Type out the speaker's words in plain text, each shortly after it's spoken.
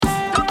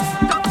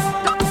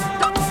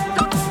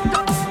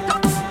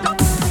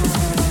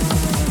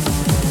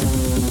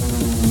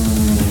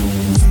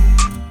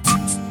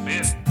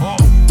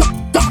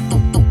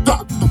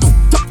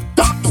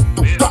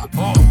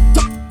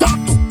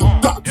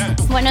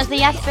Buenos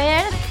días,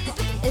 Fer.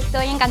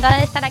 Estoy encantada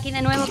de estar aquí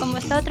de nuevo con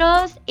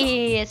vosotros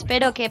y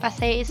espero que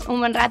paséis un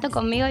buen rato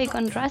conmigo y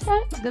con Russell.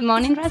 Good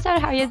morning, Russell.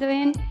 How are you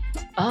doing?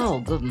 Oh,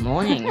 good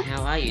morning.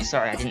 How are you?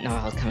 Sorry, I didn't know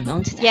I was coming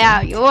on today.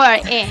 Yeah, you are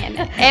in.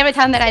 Every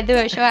time that I do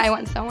a show, I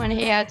want someone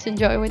here to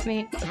enjoy with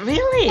me.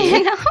 Really?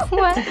 You know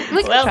what?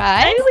 We can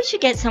try. Maybe we should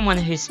get someone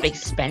who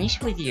speaks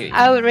Spanish with you.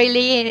 I would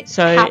really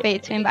happy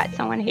to invite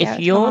someone here. If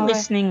you're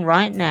listening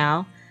right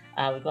now,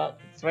 we've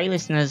got 3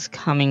 listeners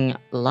coming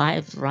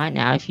live right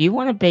now. If you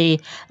want to be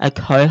a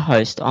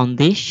co-host on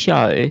this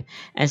show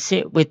and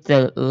sit with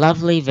the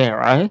lovely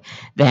Vero,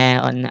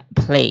 then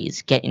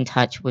please get in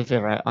touch with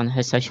Vero on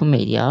her social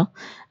media.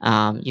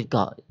 You've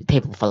got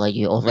people follow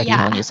you already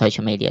on your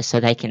social media, so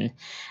they can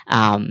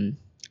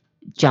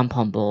jump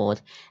on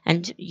board.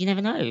 And you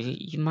never know,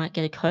 you might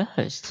get a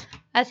co-host.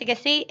 Así que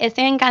sí,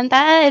 estoy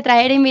encantada de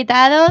traer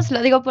invitados.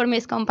 Lo digo por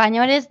mis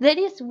compañeros. There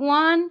is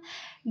one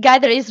guy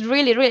that is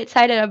really, really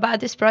excited about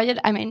this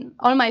project. I mean,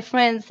 all my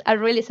friends are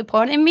really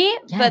supporting me,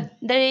 but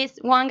there is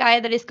one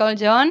guy that is called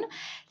John.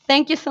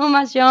 Thank you so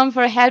much, John,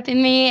 for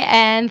helping me,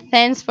 and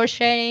thanks for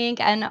sharing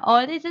and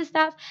all this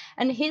stuff.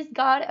 And he's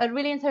got a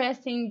really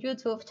interesting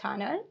YouTube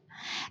channel.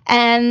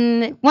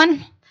 And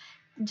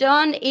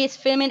John is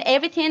filming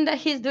everything that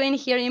he's doing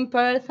here in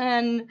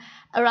person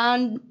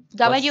around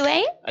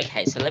WA.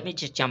 Okay, so let me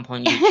just jump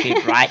on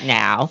YouTube right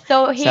now.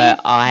 So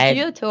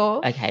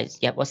YouTube. Okay,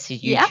 yeah, what's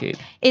his YouTube?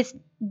 Yeah, it's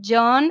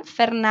John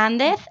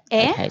Fernandez.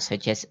 Okay, so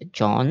just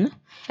John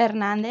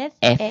Fernandez.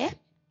 How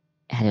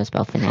do you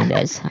spell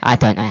Fernandez? I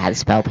don't know how to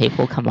spell,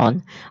 people. Come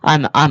on,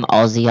 I'm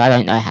Aussie. I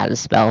don't know how to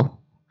spell.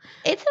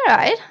 It's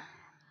alright.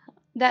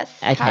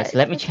 Okay, so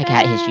let me check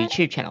out his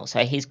YouTube channel.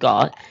 So he's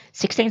got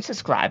 16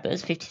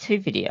 subscribers, 52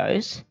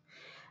 videos.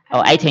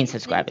 Oh, 18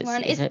 subscribers. This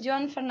one is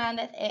John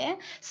Fernandez.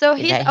 So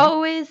he's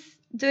always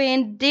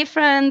doing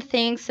different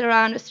things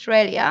around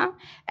Australia,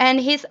 and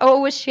he's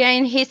always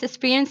sharing his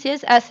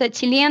experiences as a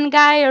Chilean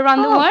guy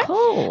around the world.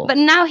 Cool. But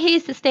now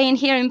he's staying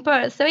here in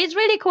Perth, so it's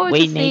really cool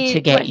to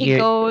see where he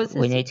goes.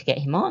 We need to get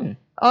him on.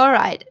 All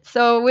right,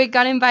 so we're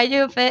gonna invite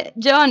you,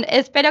 John.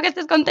 Espero que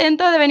estés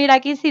contento de venir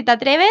aquí. Si te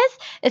atreves,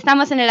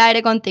 estamos en el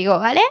aire contigo,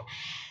 ¿vale?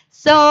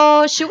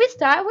 So, should we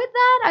start with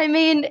that? I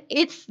mean,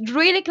 it's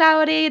really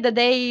cloudy. The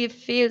day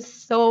feels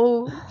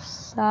so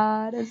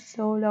sad and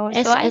so low.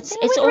 So I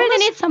think we really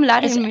need some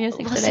Latin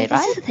music today, right?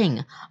 This is the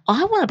thing.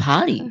 I want to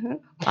party. Mm-hmm.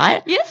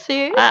 Yes,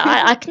 seriously.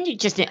 I can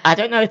I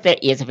don't know if there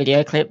is a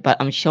video clip, but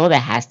I'm sure there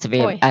has to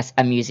be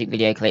a music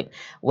video clip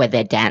where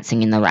they're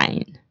dancing in the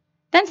rain.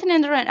 Dancing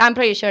in the rain, I'm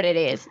pretty sure it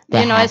is.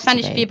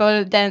 Spanish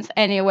people dance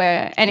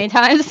anywhere,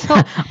 anytime.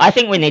 So I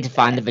think we need to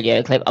find the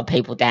video clip of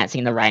people dancing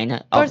in the rain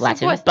of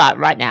Latin. But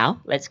right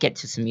now, let's get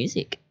to some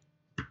music.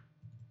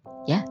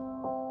 Yeah.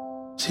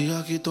 What song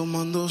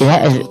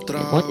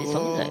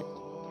is it?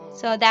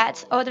 So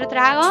that's Otro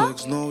Trago.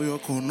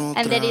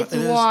 And there is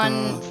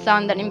one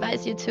song that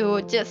invites you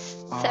to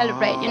just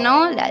celebrate,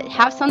 like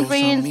have some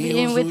drinks,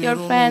 be with your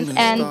friends,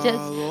 and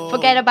just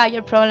forget about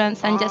your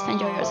problems and just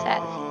enjoy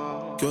yourself.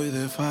 Que hoy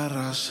de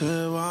farra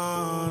se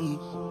van.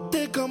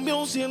 Te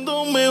cambió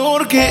siendo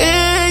mejor que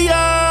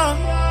ella.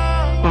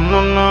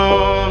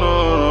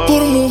 No.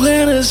 Por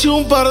mujeres y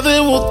un par de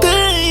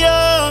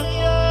botellas.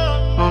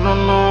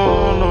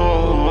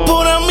 No.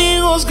 Por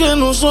amigos que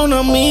no son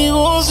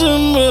amigos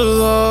en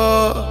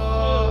verdad.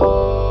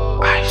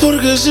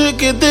 Porque sé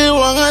que te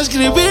van a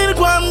escribir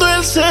cuando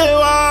él se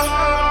va.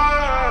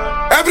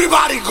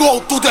 Everybody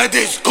go to the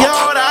disco. Y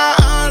ahora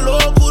a lo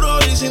puro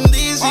y sin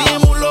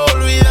disimulo,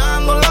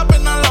 olvidando la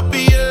pena en la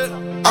piel.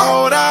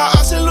 Ahora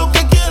hace lo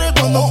que quiere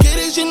cuando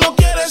quiere, y si no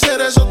quiere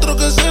eres otro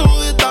que se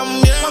jode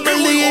también. Cuando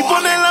el DJ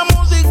pone la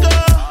música,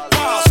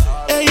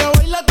 ella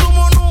baila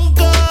como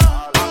nunca.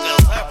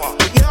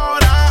 Y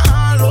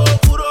ahora a lo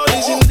puro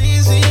y sin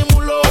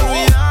disimulo,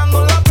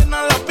 olvidando la pena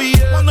en la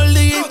piel. Cuando el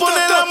DJ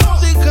pone la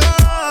música,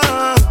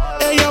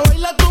 ella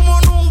baila como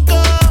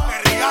nunca.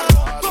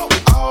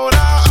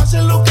 Ahora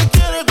hace lo que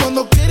quiere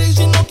cuando quiere, y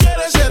si no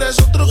quiere eres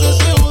otro que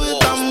se jode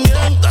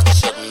también.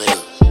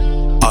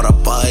 Ahora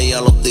pa'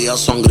 ella los días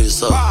son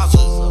grises,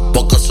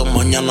 porque sus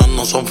mañanas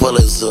no son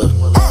felices.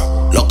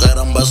 Lo que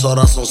eran besos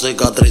ahora son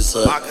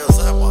cicatrices.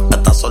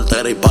 Estás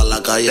soltera y pa'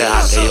 la calle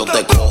deja que yo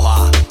te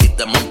coja y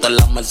te monte en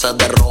la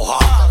Mercedes roja.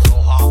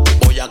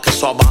 Voy a que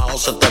eso abajo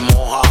se te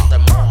moja,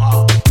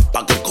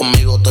 pa' que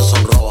conmigo te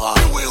sonroja.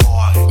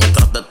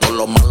 Mientras de todo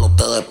lo malo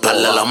te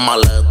despegue las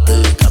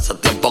maletas, que hace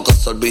tiempo que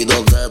se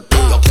olvidó de ti.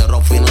 Yo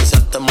quiero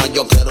financiarte más,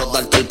 yo quiero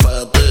darte el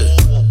peti.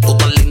 Tú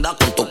tan linda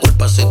con tu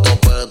cuerpecito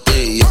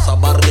peti y esa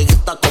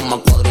barriguita con más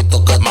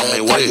cuadritos que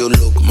mami, why you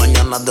look.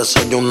 Mañana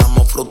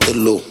desayunamos Fruity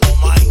Loop.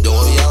 Yo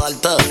voy a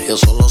darte y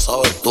eso lo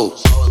sabes tú.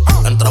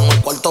 Entramos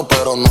al cuarto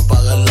pero no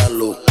apagues la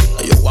luz.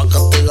 Yo voy a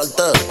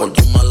castigarte por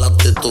tu mala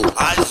actitud.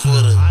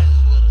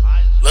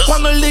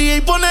 Cuando el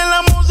DJ pone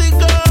la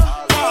música,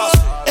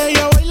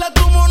 ella baila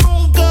como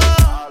nunca.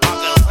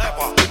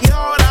 Y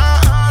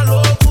ahora a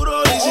lo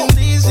puro y sin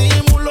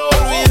disimulo,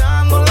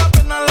 olvidando la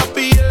pena en la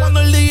piel. Cuando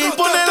el DJ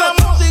pone la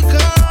música,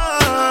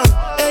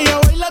 ella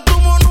baila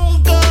como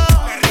nunca.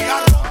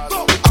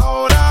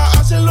 Ahora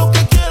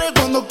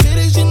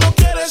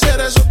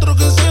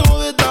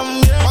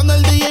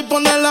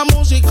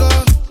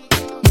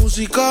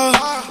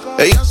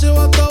Ella se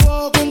va hasta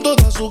abajo con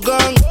toda su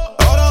gang.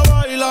 Ahora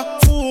baila,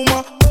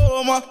 fuma,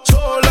 toma,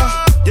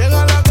 sola.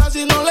 Llega a la casa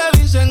y no le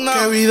dicen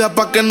nada. Qué vida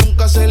pa' que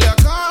nunca se le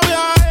acabe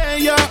a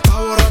ella. Está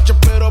borracha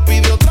pero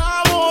pide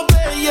otra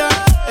botella.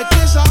 Es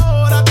que esa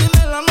hora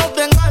tiene la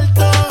nota en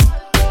alta.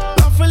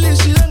 La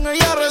felicidad en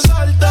ella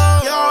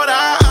resalta. Y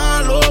ahora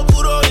lo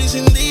oscuro y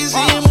sin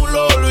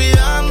disimulo,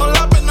 olvidando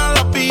la pena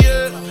la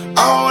piel.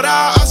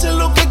 Ahora hace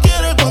lo que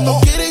quiere, cuando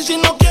quiere y si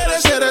no quiere,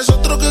 ser es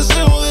otro que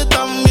se jode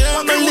también.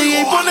 Cuando el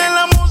DJ pone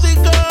la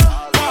música,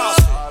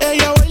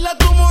 ella baila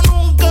como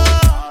nunca.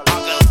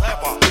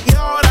 Y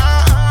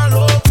ahora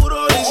lo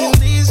oscuro y sin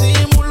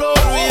disimulo,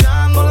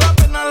 olvidando la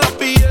pena la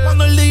piel.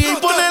 Cuando el DJ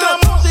pone la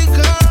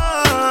música,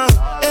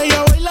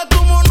 ella baila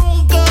como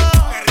nunca.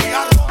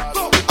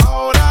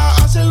 Ahora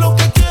hace lo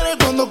que quiere,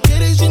 cuando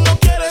quiere y si no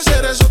quiere,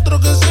 ser es otro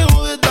que se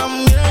jode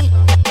también.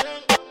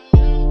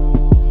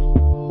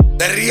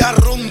 De Ría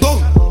Rondón,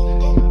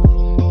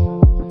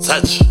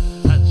 Sach,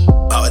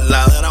 la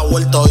verdadera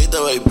vuelta, oíste,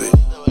 baby.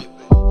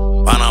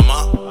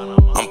 Panamá,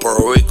 and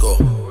Puerto Rico.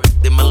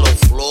 Dímelo,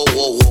 flow,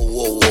 wow, wow,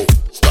 wow, wow.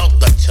 Stop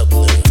that shit,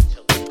 nigga.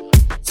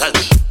 Sach,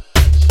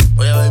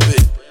 oye, baby,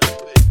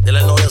 dile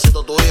al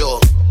noviocito tuyo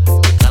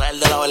que era el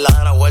de la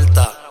verdadera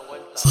vuelta.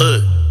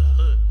 Sí,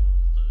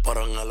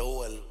 pero en el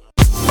Uber.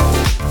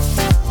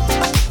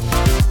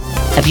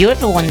 Have you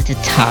ever wanted to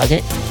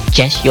target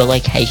just your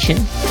location?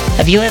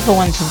 Have you ever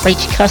wanted to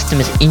reach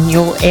customers in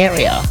your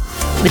area?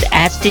 With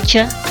Ad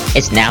Stitcher,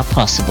 it's now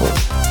possible.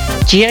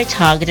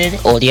 Geo-targeted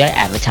audio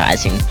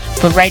advertising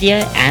for radio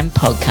and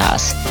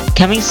podcasts,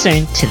 coming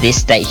soon to this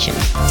station.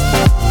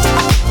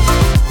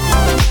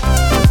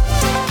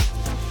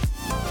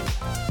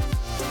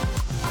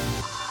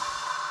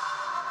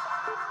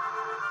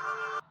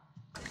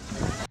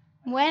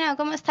 Bueno,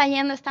 ¿cómo está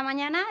yendo esta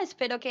mañana?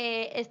 Espero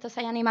que esto os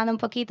haya animado un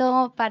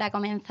poquito para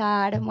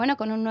comenzar, bueno,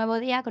 con un nuevo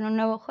día, con un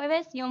nuevo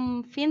jueves y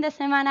un fin de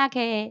semana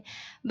que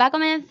va a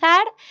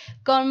comenzar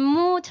con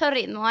mucho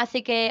ritmo.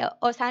 Así que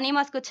os animo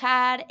a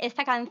escuchar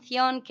esta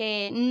canción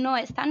que no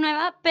es tan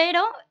nueva,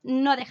 pero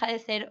no deja de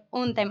ser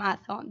un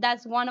temazo.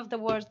 That's one of the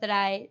words that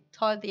I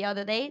taught the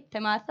other day,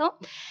 temazo.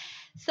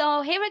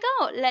 So here we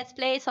go. Let's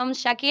play some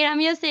Shakira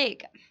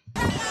music.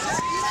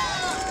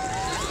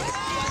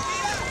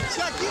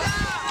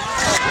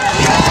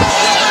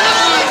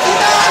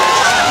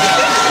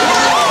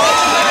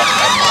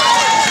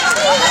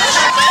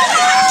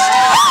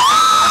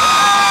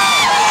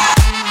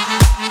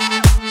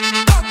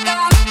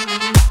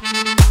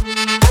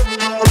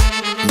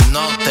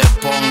 No te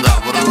pongas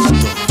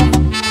bruto.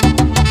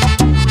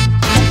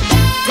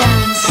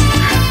 Dance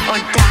or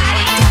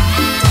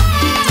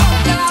die.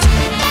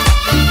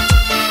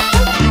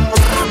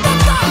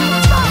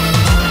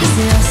 Y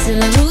se hace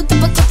la bruta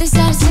pa'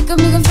 cotizarse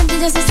conmigo enfrente,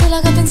 ya se hace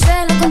la gata en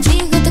celo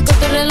contigo. Te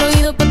corre el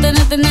oído pa'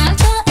 tenerte en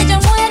alta. Ella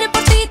muere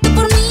por ti, tú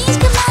por mí,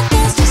 que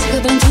matas. Yo sigo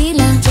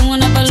tranquila, como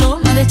una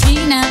paloma de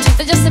China.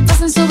 Ahorita ya se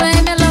pasan su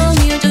BM al lado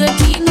mío, yo de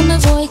aquí no me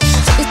voy.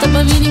 Sé que está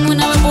pa' mí,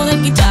 ninguna va a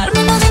poder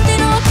quitarme lo de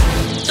tirón.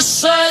 Yo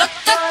soy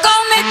loca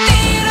con mi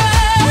tira,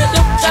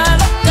 loca,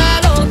 loca,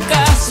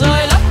 loca.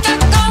 Soy loca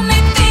con mi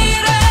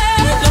tira,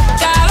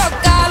 loca,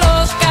 loca,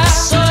 loca.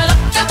 Soy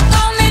loca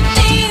con mi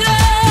tira,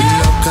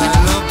 Loca,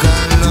 loca,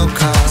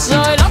 loca.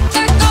 soy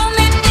loca con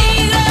mi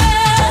tira.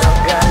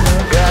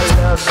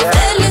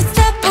 Él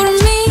está por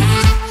mí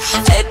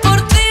y por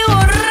ti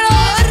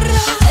borrar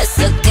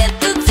eso que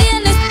tú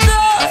tienes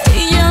todo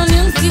y yo ni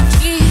un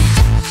kiki.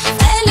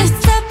 Él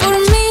está por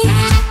mí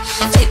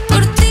y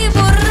por ti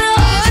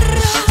borrar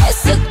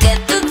eso que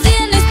tú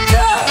tienes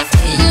todo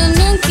y yo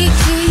ni un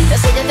kiki.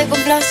 Así ya te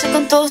complace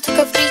con todos tus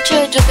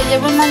caprichos. Yo te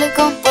llevo el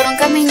malecón por un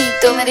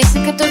caminito. Me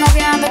dicen que tu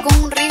novia anda con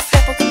un rifle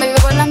porque me veo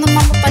bailando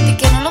mambo pa' ti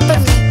que no lo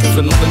permite.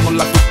 Que no tengo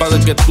la culpa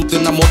de que tú te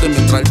enamores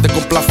mientras él te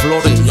compra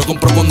flores. Yo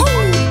compro con...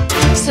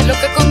 Soy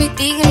loca con mi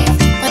tigre,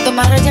 cuanto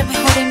más rayas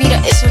mejor y mira,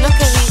 eso es lo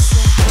que dice.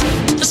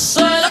 Yo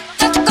soy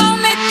loca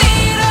con mi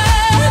tigre,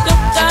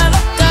 loca,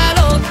 loca,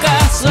 loca.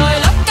 Soy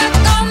loca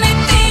con mi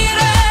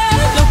tigre,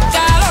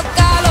 loca,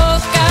 loca,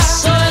 loca.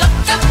 Soy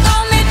loca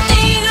con mi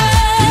tigre,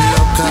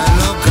 Loca,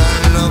 loca,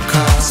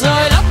 loca.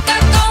 soy loca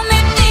con mi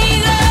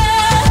tigre.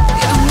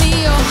 Dios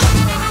mío.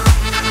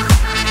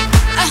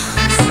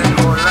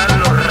 Volar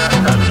los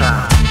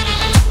ratatá.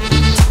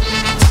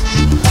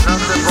 No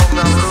te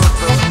pongas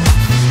bruto,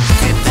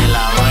 que te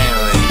la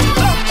mueve.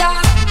 Loca,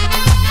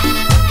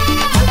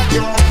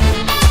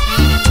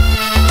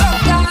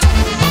 loca.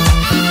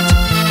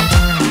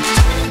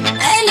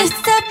 Él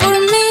está por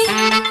mí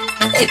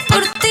y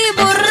por ti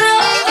borró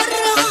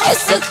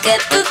eso que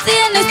tú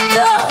tienes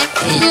todo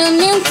y yo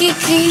ni un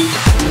kiki.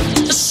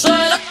 Yo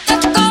soy loca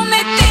con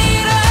mi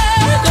tigre,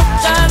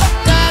 loca,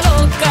 loca,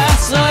 loca.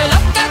 Soy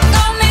loca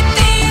con mi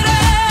tigre,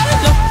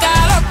 loca,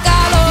 loca,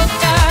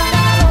 loca.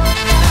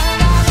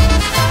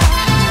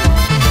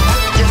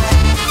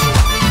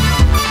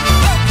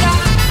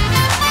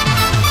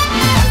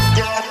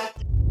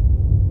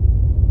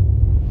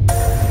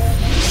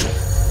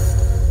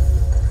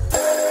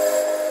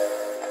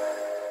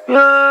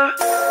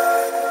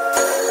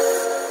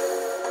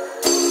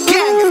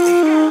 Gang.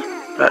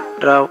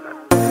 Raw.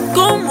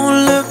 ¿Cómo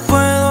le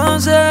puedo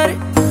hacer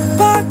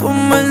para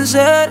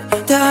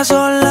convencerte? A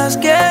solas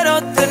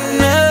quiero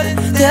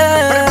tenerte.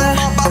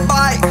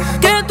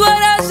 Que tú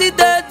eres y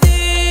te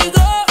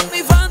digo mi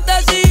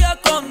fantasía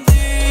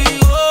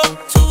contigo.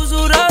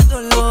 Susurrando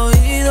el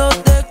oído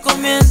te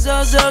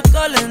comienzas a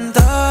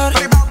calentar.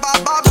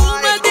 Tú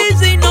me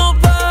dices y nos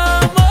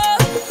vamos,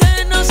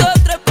 que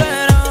nosotros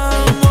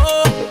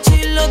esperamos.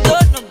 Si los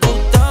dos nos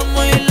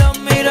gustamos y la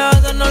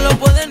mirada no lo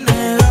pueden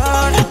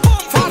negar.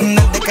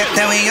 Desde que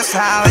te vi yo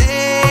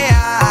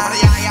sabía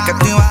que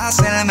tú ibas a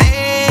ser mía.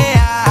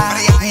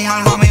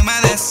 Algo a mí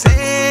me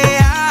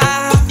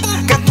desea,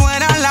 que tú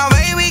eras la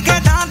baby que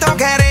tanto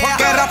quería.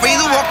 Porque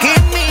rápido hubo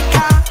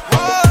química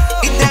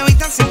y te vi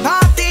tan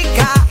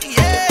simpática.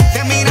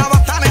 Te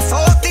miraba tan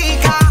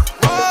exótica,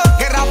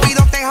 que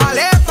rápido te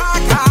jalé pa'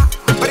 acá.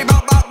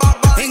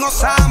 Y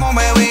gozamos,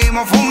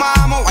 bebimos,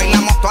 fumamos,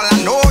 bailamos toda la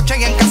noche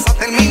y en casa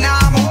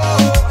terminamos.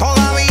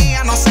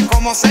 Todavía no sé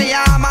cómo se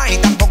llama y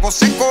tampoco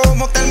sé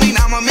cómo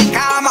terminamos en mi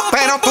cama.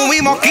 Pero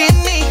tuvimos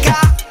química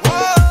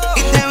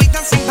y te vi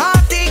tan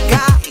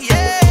simpática.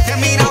 Te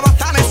miraba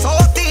tan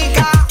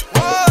exótica,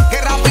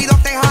 que rápido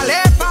te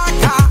jalé pa'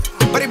 acá.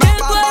 Que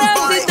tú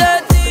eres y te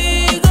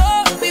digo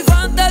mi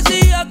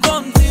fantasía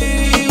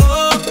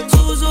contigo.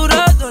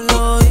 Susurrando el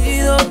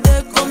oído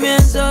te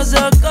comienzas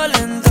a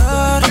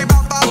calentar.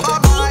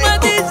 Tú me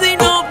dices y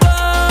nos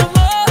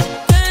vamos,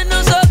 que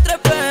nosotros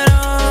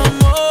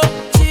esperamos.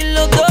 Si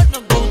los dos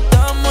nos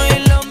gustamos y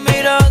la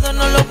mirada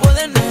no lo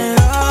pueden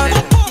negar.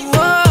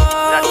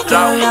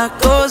 Wow, las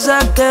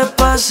cosas que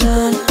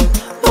pasan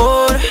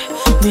por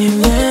mi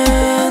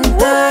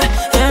mente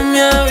en mi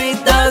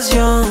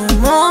habitación,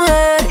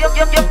 mujer.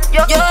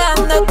 Yo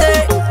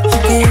dándote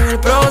y en el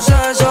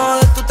proceso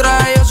de tu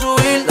traje a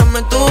subir,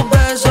 dame tus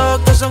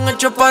besos que son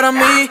hechos para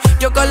mí.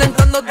 Yo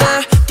calentándote,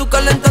 tú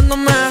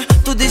calentándome.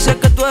 Tú dices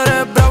que tú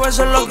eres bravo,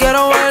 eso lo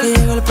quiero ver. Y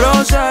en el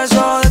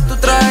proceso de tu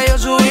traje a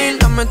subir,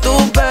 dame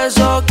tus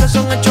besos que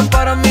son hechos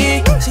para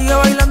mí. Sigue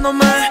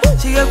bailándome,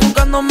 sigue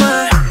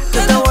buscándome, que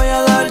te voy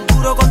a dar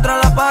duro contra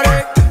la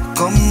pared.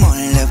 ¿Cómo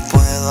le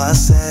puedo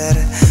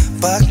hacer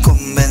pa'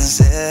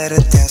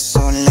 convencerte? A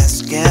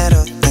solas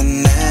quiero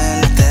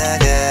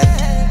tenerte.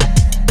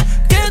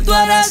 Que tú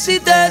eres y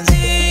te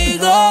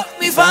digo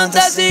mi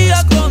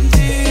fantasía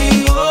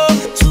contigo.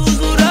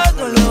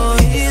 Susurrando el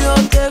oído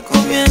te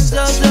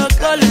comienzas a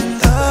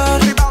calentar.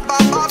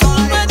 Tú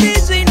me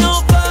dices y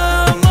nos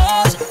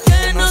vamos,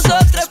 que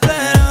nosotros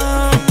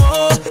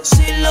esperamos.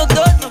 Si los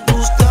dos nos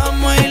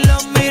gustamos y la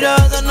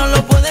mirada no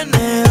lo pueden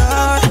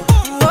negar.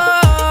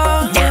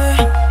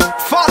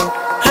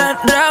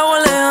 Raúl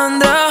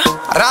Alejandra,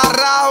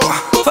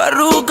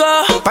 Farruko,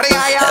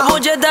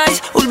 Episodio,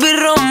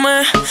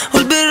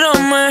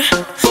 Ulbirome,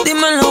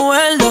 dímelo,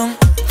 Weldon.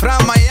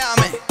 From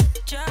Miami.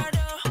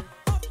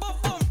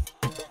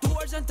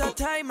 Towards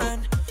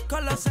Entertainment,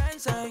 Color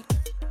Sensei,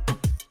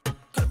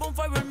 Carbon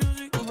Fiber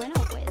Music. Y bueno,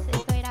 pues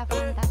esto era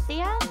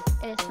Fantasías.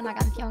 Es una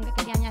canción que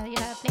quería añadir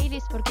a la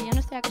playlist porque yo no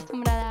estoy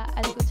acostumbrada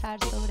a escuchar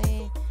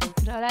sobre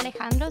Raúl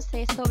Alejandro,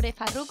 sé sobre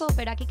Farruko,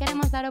 pero aquí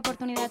queremos dar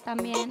oportunidad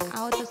también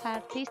a otros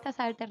artistas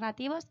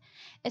alternativos.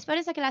 Es por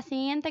eso que la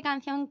siguiente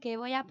canción que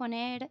voy a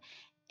poner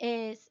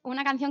es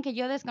una canción que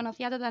yo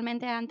desconocía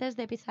totalmente antes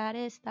de pisar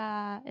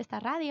esta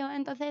radio.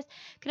 Entonces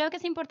creo que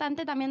es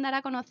importante también dar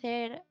a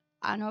conocer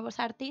a nuevos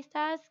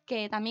artistas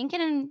que también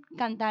quieren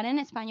cantar en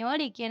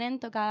español y quieren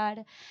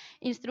tocar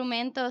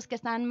instrumentos que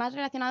están más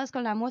relacionados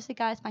con la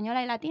música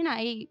española y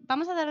latina. Y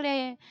vamos a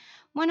darle,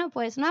 bueno,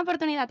 pues una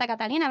oportunidad a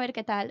Catalina, a ver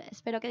qué tal.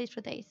 Espero que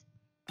disfrutéis.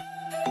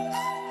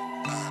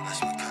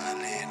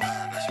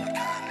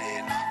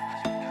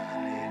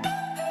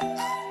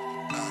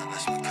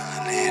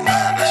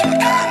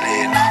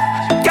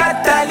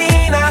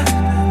 Catalina,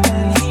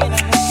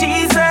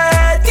 she's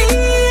a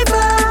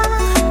diva.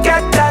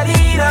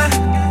 Catalina,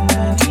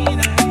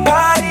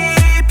 body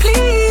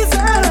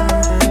pleaser.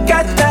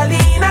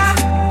 Catalina,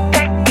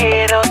 te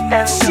quiero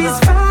tanto. She's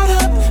fired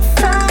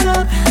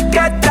up.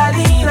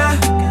 Catalina,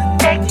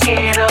 te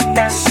quiero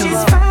tanto.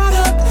 She's fired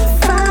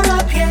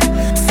up, yeah.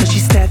 So she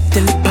stepped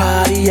in the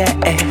party, yeah.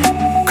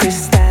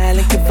 Crystal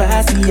and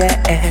Kavasi,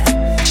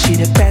 yeah. She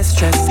the best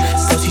dressed,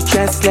 so she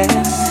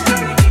dressless.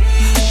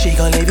 She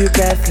gon' leave you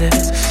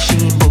breathless.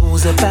 She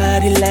moves her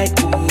body like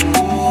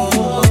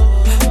ooh.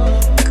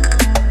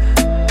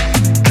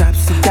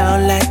 Drops it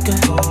down like a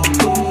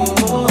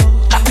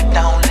drop it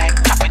down like,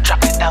 drop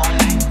it down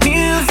like.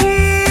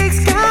 Music's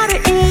got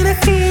it in a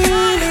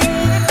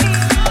feeling.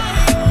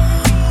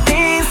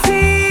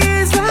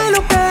 Dances like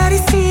nobody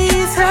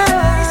sees her.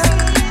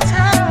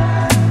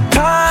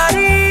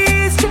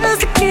 Parties just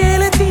to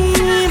kill a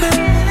demon.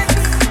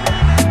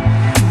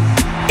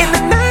 In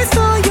the night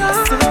so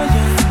young,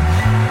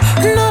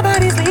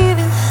 nobody's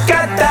leaving.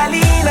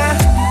 Catalina,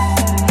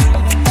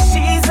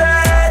 she's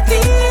a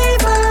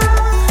diva.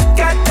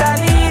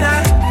 Catalina,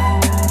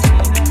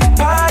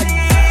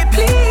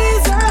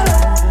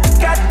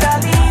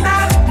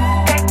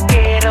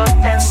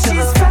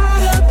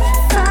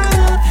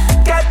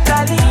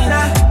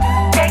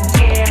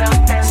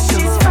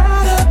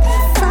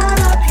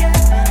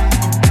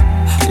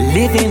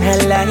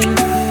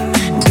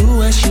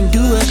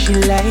 she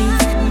like.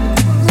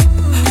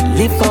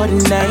 Live for the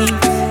night.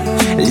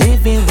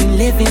 Living, we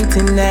living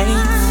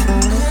tonight.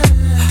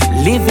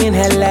 Living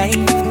her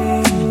life.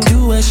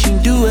 Do what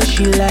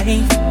she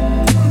like.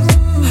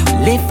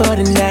 Live for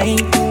the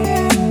night.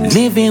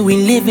 Living, we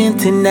living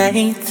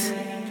tonight.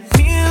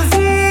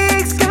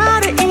 Music's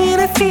got an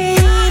inner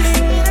feeling.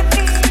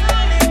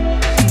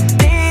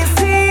 This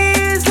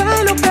is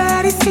like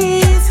nobody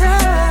sees her.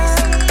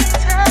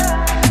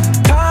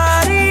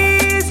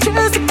 Party's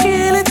just to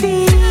kill a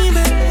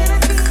demon.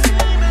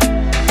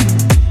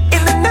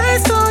 In the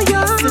night so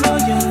young,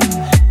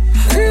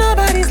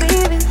 nobody's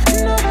leaving.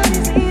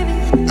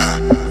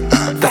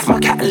 That's my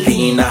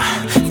Catalina.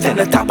 Then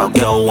the top of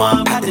girl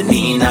one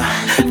Patanina.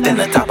 Then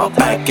the top of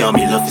back girl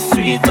me love the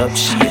sweet up.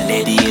 She a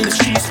lady in the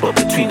streets, but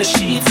between the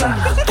sheets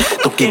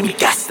don't give me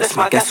gas, that's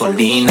my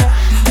gasolina.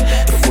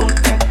 The full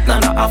tank,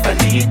 none of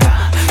Alphalita.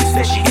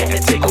 Said she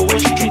can't take away,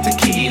 she drink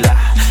tequila.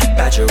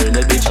 Badger in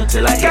the bitch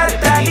until I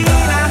get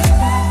Catalina.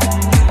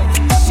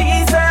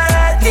 She's a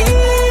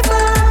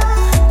diva,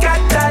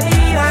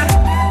 Catalina.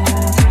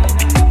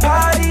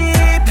 Party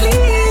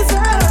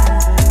pleaser,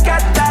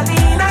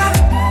 Catalina.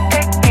 Te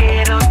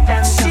quiero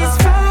tanto. She's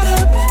fat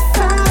up,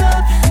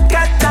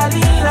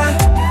 Catalina.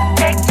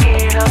 Te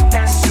quiero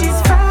tanto. She's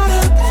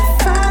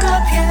fat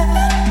up, yeah.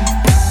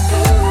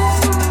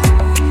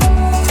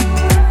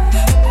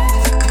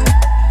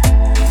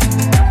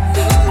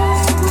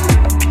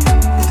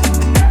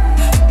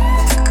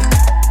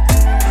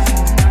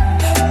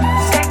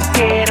 Te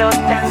quiero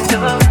tanto.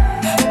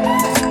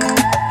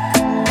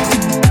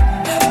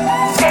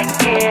 Te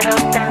quiero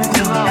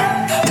tanto.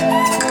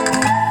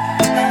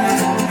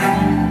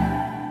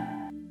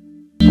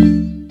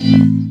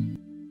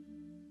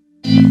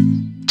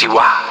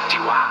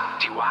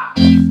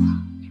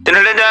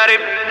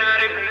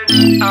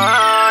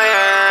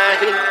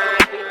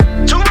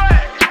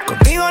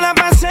 Contigo la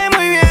pasé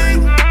muy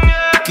bien.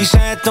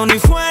 Quizás esto ni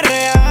fue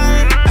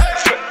real.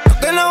 No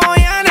te lo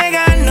voy a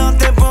negar, no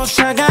te puedo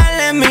sacar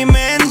de mi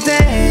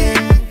mente.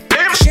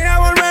 Quisiera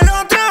volver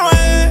otra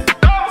vez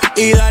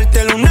y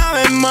dártelo una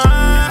vez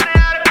más.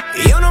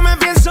 Y yo no me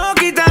pienso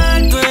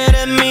quitar, tú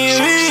eres mi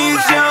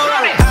vicio.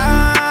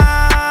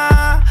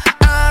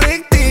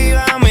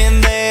 Adictiva, me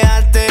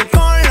dejaste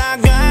con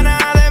las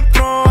ganas de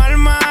probar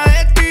más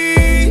de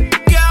ti.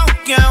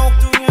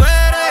 Tú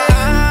eres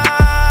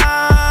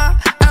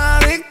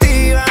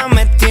adictiva,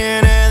 me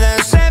tienes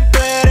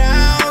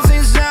desesperado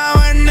sin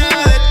saber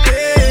nada de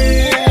ti.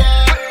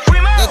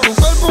 De tu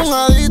cuerpo un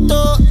adicto,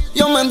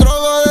 yo me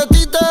endrogo de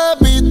ti, te he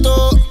visto.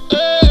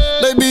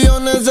 Baby, yo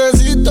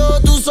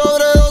necesito tu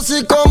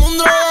sobredosis como un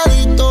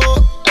drogadito.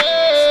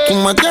 Tú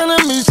me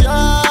tienes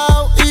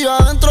viciado y yo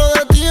adentro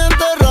de ti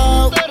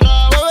enterrado.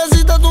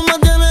 Bebecita, tú me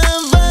tienes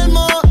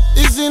enfermo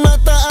y si no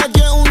estás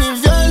aquí es un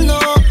infierno.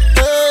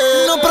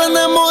 Nos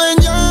prendemos en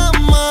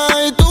llamas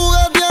y tú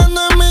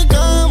gateando en mi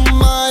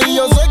cama. Y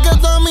yo sé que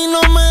tú a mí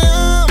no me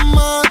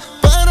amas,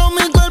 pero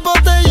mi cuerpo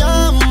te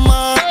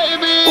llama.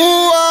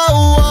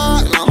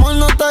 El amor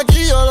no está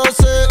aquí, yo lo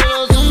sé.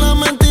 Y una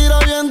mentira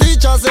bien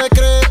dicha se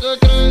cree. Tú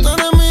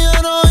eres mi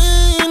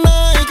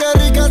heroína y qué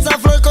rica esa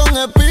flor con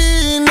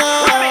espina.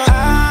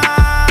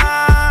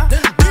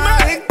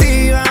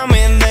 Adictiva,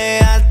 me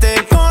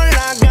dejaste con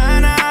las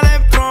ganas de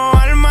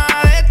probar más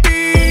de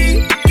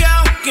ti.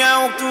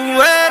 Tú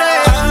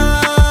eres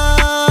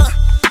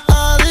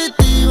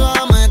adictiva,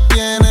 me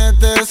tienes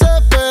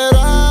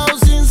desesperado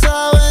sin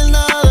saber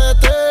nada de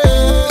ti.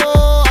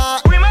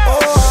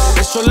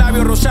 Esos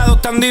labios rosados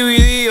están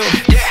divididos.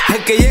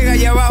 El que llega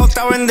allá abajo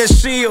está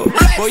bendecido.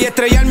 Voy a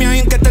estrellarme ahí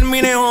en que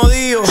termine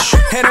jodido.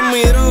 Eres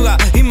mi droga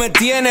y me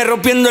tienes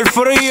rompiendo el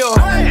frío.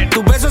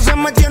 Tus besos se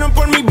metieron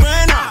por mis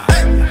venas.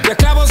 Te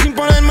esclavo sin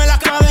ponerme las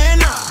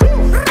cadenas.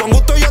 Con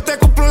gusto yo te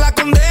cumplo la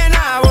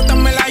condena.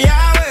 Bótame la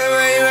llave,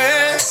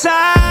 baby.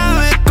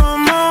 Sabes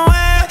cómo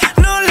es,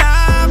 no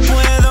la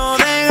puedo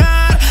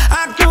dejar.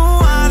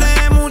 Actúa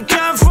de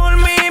mucha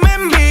forma y me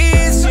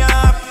envicia.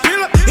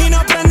 Y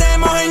nos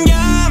prendemos en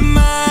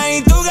llamas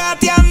y tú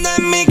gateando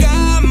en mi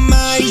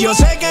cama. Y yo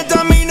sé que tú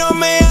a mí no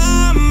me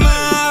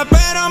amas,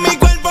 pero mi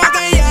cuerpo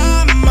te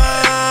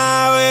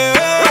llama, bebé.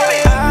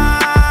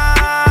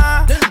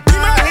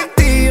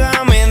 Adictiva,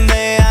 me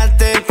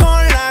dejaste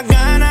con las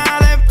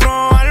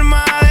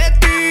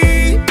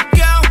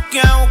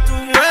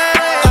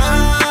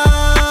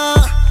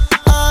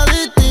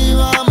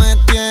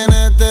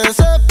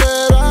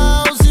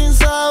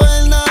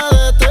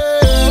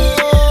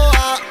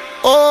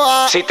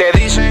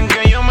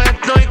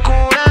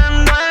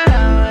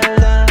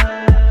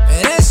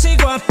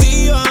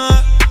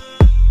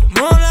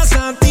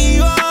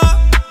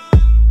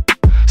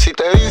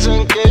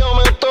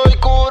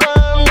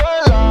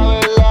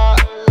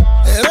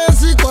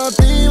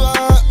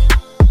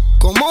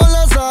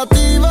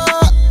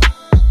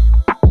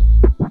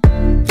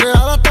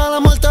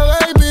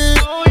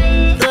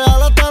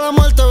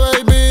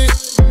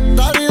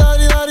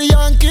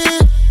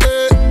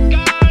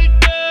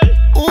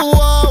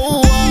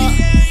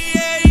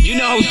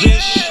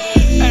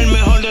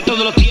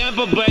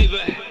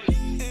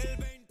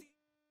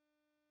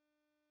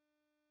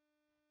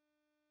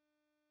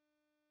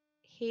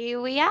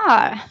here we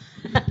are.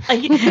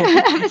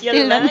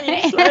 You're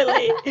learning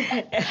slowly.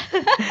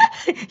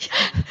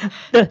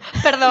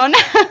 Perdón.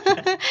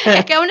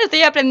 Es que aún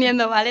estoy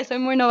aprendiendo, ¿vale? Soy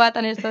muy novata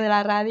en esto de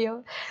la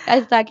radio.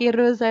 Está aquí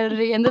Russell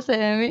riéndose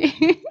de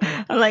mí.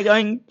 I'm like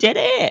going, did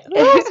it!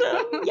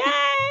 Awesome! Yay!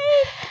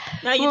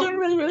 No, you're doing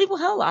really, really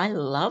well. I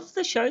love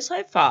the show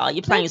so far.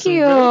 You're playing some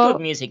really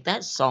good music.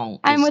 That song.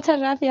 Ay, muchas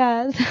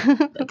gracias.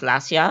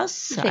 Gracias.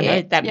 Sí, I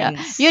know that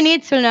means... You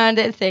need to learn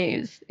the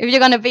things. If you're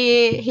going to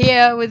be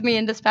here with me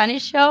in the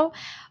Spanish show,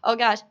 oh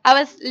gosh, I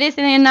was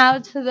listening now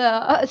to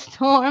the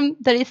storm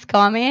that is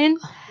coming.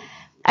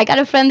 I got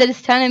a friend that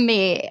is telling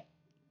me,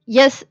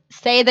 just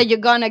say that you're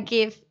going to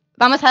give,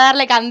 vamos a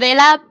darle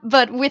candela,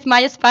 but with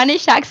my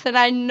Spanish accent,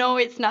 I know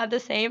it's not the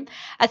same.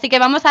 Así que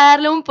vamos a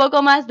darle un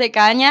poco más de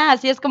caña,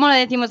 así es como lo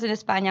decimos en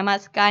España,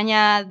 más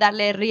caña,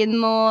 darle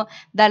ritmo,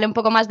 darle un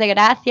poco más de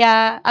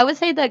gracia. I would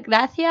say that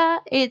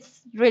gracia,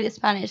 it's really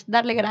Spanish,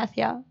 darle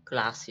gracia.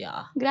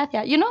 Gracia.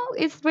 Gracia. You know,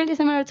 it's really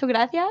similar to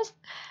gracias.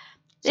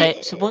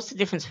 So what's the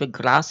difference between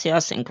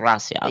gracias and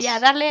gracias? Yeah,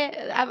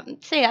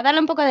 darle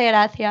un poco de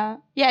gracia.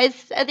 Yeah,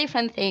 it's a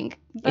different thing.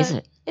 Is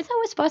it? It's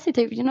always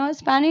positive, you know.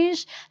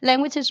 Spanish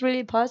language is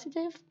really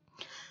positive.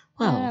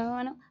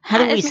 Well, how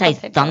do we say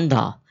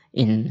thunder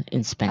in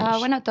Spanish?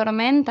 Bueno,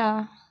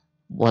 tormenta.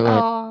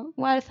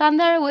 Well,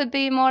 thunder would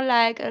be more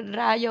like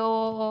rayo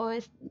or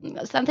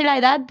something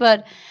like that,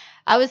 but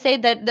I would say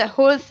that the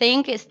whole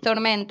thing is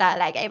tormenta,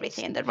 like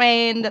everything, the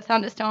rain, the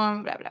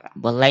thunderstorm, blah, blah, blah.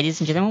 Well,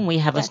 ladies and gentlemen, we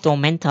have a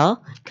tormenta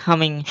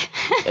coming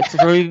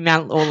through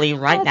Mount Orley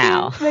right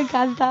now. Me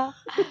encanta.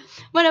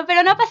 Bueno,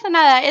 pero no pasa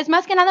nada. Es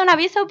más que nada un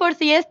aviso por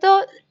si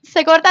esto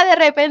se corta de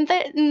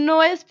repente.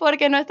 No es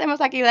porque no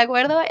estemos aquí, ¿de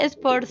acuerdo? Es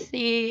por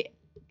si,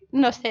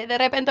 no sé, de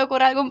repente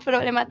ocurre algún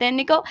problema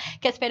técnico,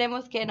 que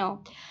esperemos que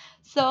no.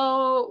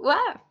 So,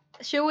 wow.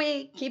 Should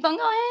we keep on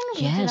going?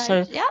 Yeah.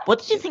 What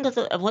did you think of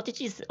what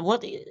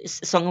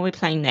song are we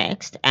playing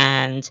next?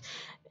 And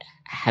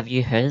have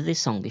you heard this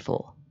song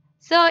before?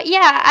 So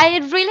yeah, I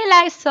really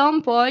like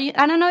Sean Paul.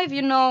 I don't know if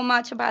you know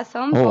much about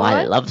Sean Paul. Oh,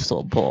 I love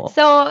Sean Paul.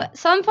 So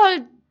Sean Paul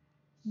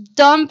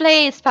don't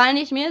play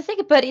Spanish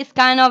music, but it's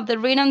kind of the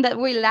rhythm that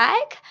we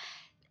like.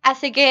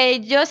 Así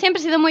que yo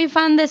siempre he sido muy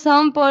fan de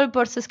Sean Paul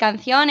por sus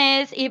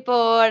canciones y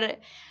por,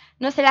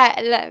 no sé,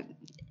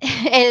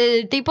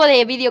 el tipo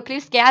de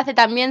videoclips que hace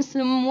también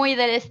son muy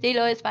del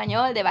estilo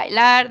español, de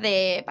bailar,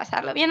 de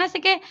pasarlo bien. Así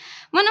que,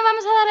 bueno,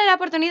 vamos a darle la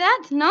oportunidad,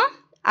 ¿no?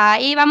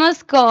 Ahí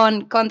vamos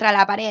con Contra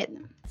la Pared.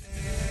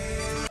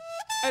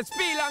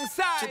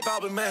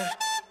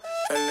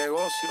 El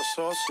negocio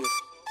socio.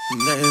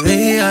 De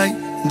día y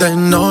de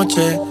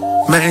noche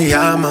me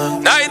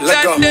llama.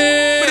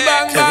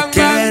 ¿Qué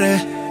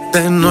quieres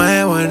de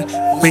nuevo en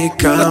mi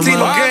cama?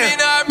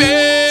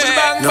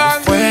 No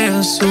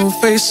fue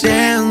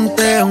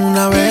suficiente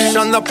una vez.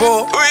 Ahora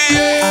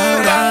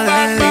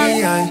de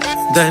día y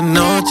de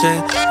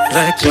noche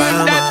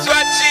reclama.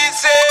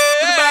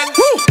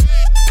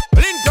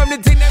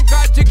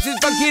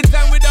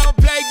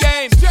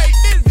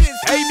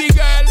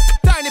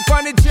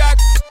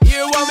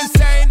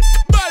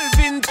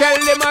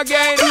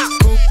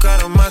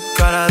 Buscaron más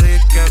cara de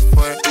que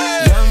fue.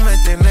 Ya me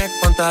tienes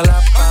contra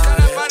la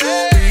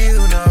pared. Pide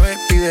una vez,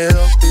 pide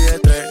dos, pide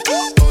tres.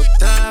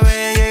 Otra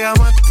vez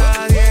llegamos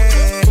hasta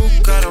 10.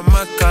 Buscaron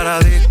más cara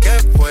de que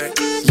fue.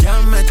 Ya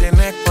me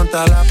tienes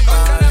contra la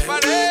pared.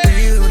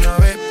 Pide una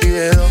vez,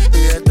 pide dos,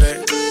 pide tres.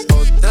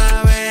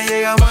 Otra vez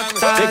llegamos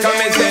hasta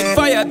 10.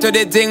 Fire to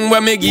the thing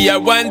when me give her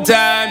one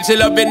time. She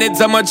loving it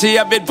so much she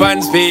have it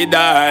pants feed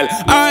all.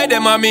 I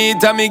dem a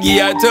meet and me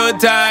give her 2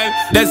 times.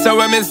 That's how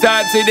when me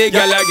start see the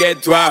girl I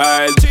get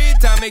wild. 3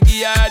 times me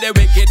give her the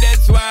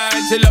wickedest one.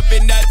 She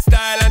loving that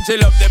style and she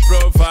love the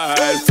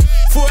profile.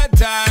 4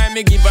 times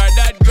me give her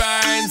that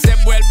grind. Say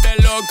well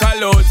below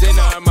colors in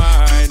her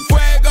mind.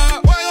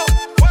 Fuego, fuego,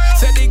 fuego.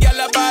 Say the girl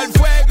a ball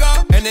fuego.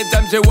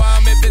 Anytime she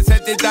want me to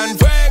set it on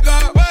fuego,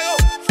 fuego,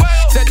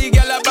 fuego. Say the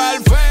girl a ball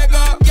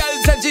fuego. Girl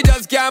said she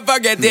just can't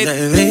forget it.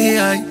 De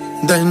día y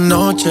de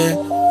noche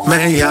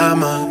me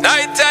llama.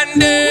 Night and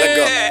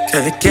day.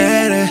 ¿Qué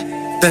quieres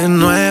de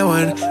nuevo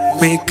en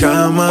mi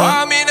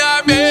cama?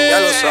 Ya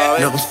lo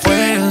sabes. No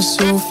fue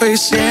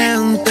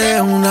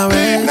suficiente una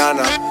vez.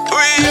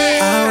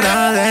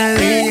 Ahora de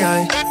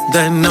día y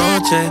de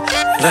noche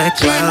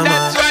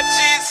reclama.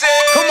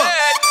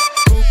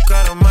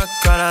 Buscaron más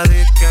cara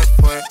de que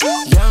fue.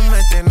 Ya me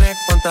tienes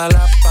contra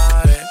la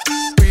pared.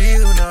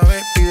 Pide una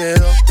vez, pide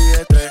dos,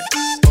 pide tres.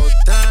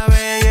 Otra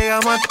vez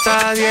llegamos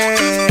hasta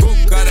 10.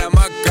 Buscaron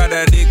más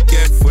cara de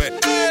que fue.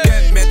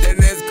 Ya me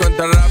tienes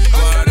contra la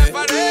pared.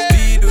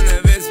 Pide una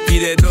vez,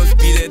 pide dos,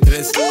 pide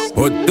tres.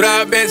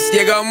 Otra vez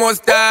llegamos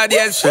hasta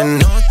 10. Se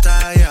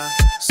nota ya,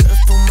 se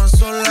fuma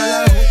sola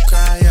la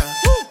boca ya.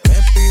 Me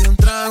pide un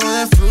trago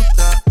de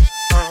fruta.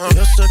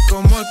 Yo sé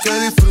cómo es que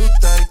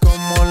disfruta y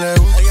cómo le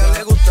gusta. A ella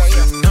le gusta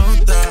ya. Se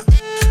nota,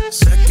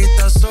 se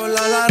quita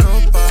sola la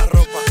ropa.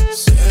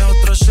 Si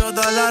otro shot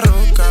a la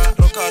roca.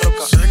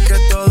 Sé que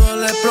todo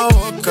le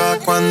provoca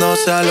cuando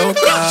se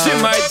aloca. She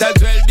might as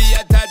well be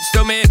attached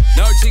to me.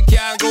 Now she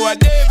can't go a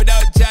day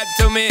without chat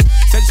to me.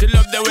 Said she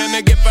love the way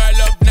me give her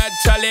love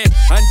naturally.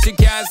 And she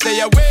can't say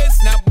a way,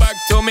 snap back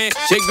to me.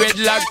 She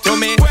gridlock to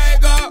me.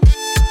 Fuego.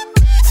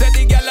 Say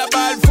the girl a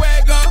ball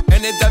fuego.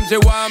 Anytime she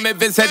want me,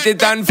 fi set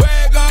it on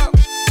fuego.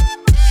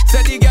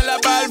 Say the girl a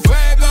ball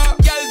fuego.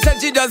 Girl said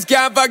she just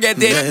can't forget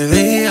it. De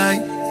día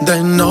y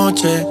de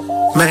noche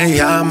me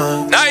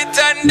llama. Night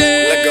and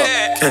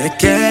day. ¿Qué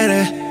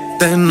quieres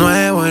de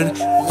nuevo en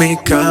mi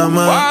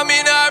cama? Want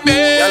me now,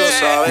 babe. Ya lo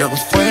sabes. No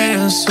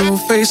fue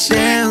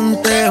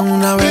suficiente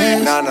una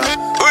vez.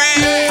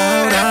 Uy, yeah.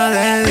 Ahora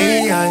de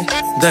día y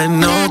de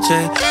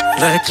noche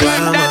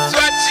reclama. That's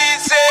what she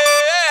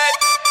said.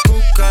 Tu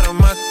cara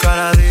más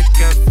cara de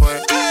que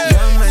fue.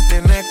 Ya me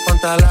tienes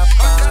contra la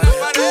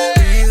pared.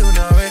 Pide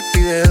una vez,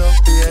 pide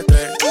dos, pide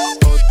tres.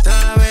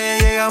 Otra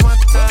vez llegamos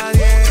hasta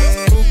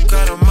 10. Tu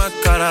cara más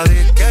cara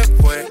de que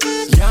fue.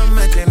 Ya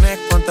me tienes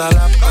contra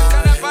la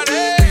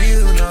pared.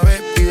 Pide una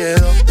vez, pide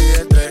dos,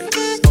 pide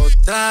tres.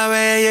 Otra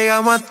vez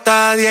llegamos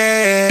hasta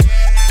 10.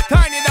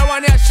 Tiny, that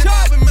one here,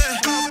 show me.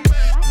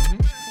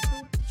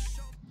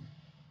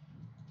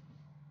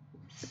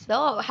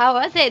 So, how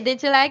was it?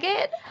 Did you like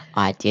it?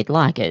 I did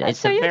like it. It's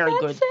So a you're very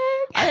good.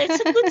 dancing. It's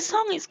a good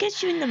song. It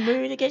gets you in the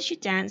mood. It gets you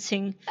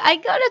dancing. I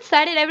got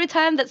excited every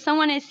time that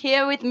someone is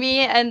here with me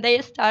and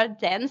they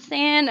start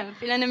dancing and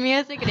feeling the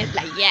music, and it's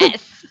like,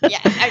 yes,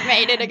 I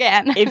made it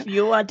again. If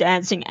you are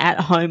dancing at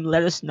home,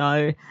 let us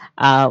know.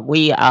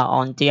 We are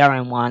on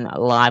DRM1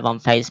 live on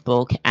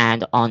Facebook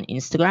and on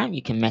Instagram.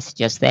 You can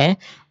message us there.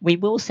 We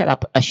will set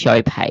up a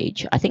show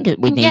page. I think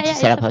we need to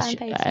set up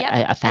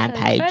a fan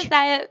page.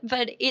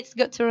 But it's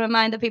good to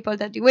remind the people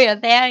that we are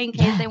there in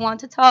case they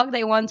want to talk,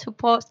 they want to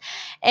post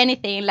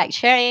anything like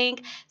sharing.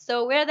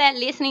 So we're there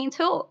listening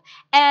too.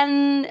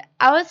 And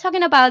I was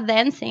talking about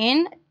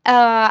dancing.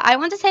 I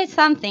want to say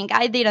something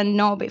I didn't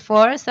know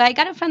before. So I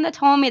got a friend that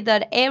told me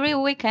that every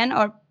weekend,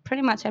 or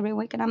pretty much every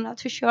weekend, I'm not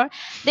too sure,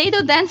 they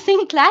do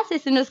dancing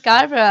classes in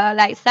Scarborough,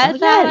 like salsa,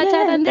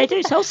 bachata. They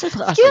do salsa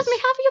classes. Excuse me,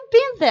 have you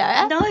been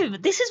there? No,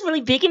 but this is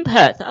really big in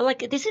Perth.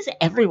 Like, this is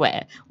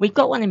everywhere. We've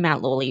got one in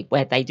Mount Lawley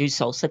where they do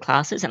salsa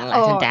classes and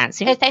Latin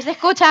dancing. ¿Estáis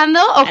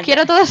escuchando? Os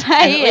quiero todos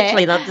ahí.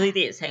 Literally, they'll do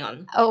this. Hang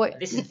on. Oh,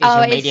 This is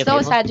visual media, it's so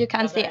people. sad you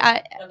can't see.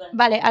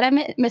 Vale, ahora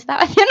me estaba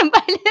haciendo un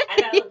baile.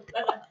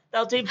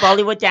 And they'll do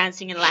Bollywood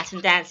dancing and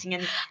Latin dancing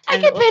and Ay,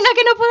 qué pena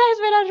que no podáis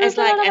ver a it's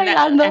Rosa like, ahora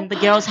bailando. and the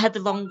girls have the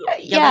long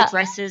yellow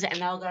dresses and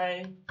they'll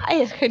go.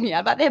 Ay, es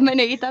genial. Va de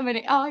meneguita,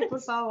 Ay, por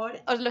favor.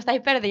 Os lo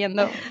estáis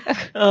perdiendo.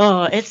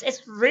 Oh,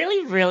 it's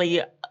really,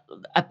 really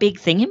a big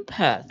thing in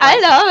Perth. I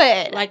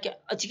love it. Like,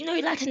 do you know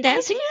Latin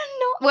dancing?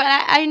 No. Well,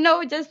 I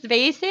know just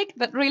basic,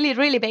 but really,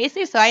 really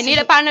basic. So I need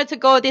a partner to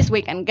go this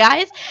weekend.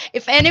 Guys,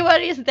 if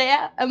anybody is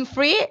there and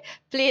free,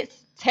 please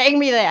take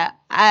me there.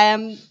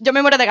 Yo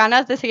me muero de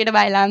ganas de seguir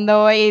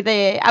bailando y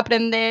de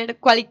aprender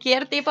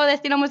cualquier tipo de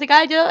estilo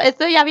musical. Yo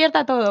estoy abierta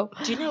a todo.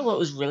 Do you know what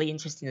was really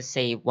interesting to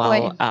see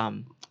while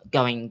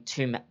going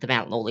to the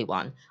Mount Lawley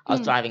one? I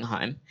was driving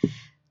home.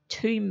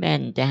 2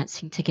 men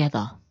dancing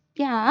together.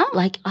 Yeah.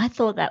 Like, I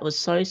thought that was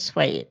so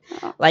sweet.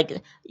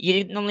 Like,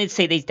 you normally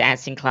see these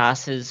dancing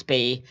classes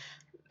be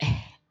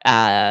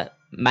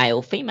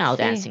male-female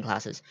dancing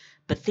classes.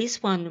 But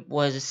this one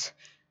was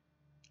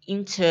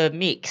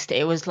intermixed.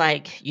 It was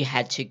like you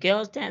had 2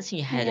 girls dancing,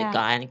 you had a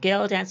guy and a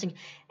girl dancing,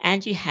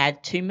 and you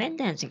had 2 men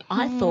dancing.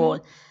 I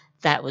thought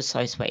that was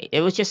so sweet.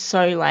 It was just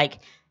so like,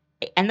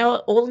 and they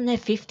were all in their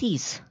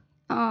 50s.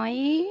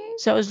 Ay.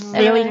 So it was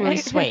really, really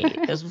sweet.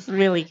 It was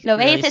really, Lo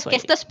veis, really es sweet. que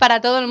esto es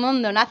para todo el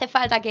mundo. No hace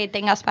falta que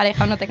tengas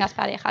pareja o no tengas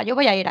pareja. Yo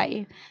voy a ir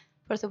ahí.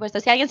 Por supuesto,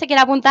 si alguien se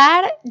quiere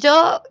apuntar,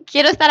 yo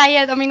quiero estar ahí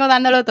el domingo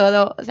dándolo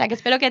todo. O sea, que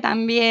espero que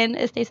también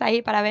estéis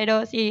ahí para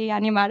veros y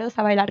animaros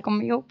a bailar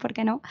conmigo, ¿por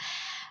qué no?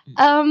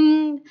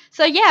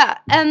 So yeah,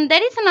 and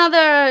there is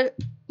another,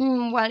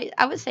 well,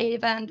 I would say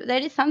event. There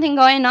is something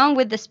going on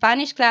with the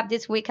Spanish club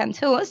this weekend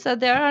too. So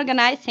they're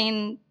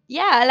organizing,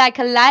 like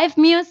a live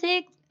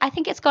music. I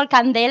think it's called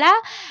Candela,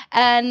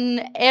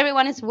 and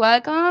everyone is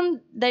welcome.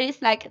 There is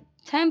like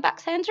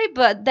 $10 entry,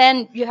 but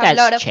then you have a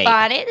lot of cheap.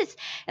 fun.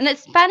 And the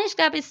Spanish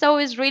club is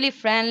always really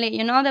friendly.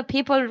 You know, the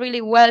people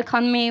really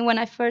welcome me when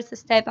I first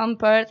stepped on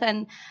Perth,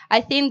 and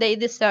I think they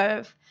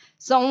deserve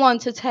someone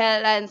to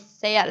tell and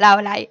say out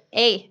loud, like,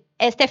 hey,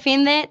 este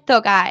finde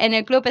toca en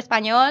el Club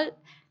Español,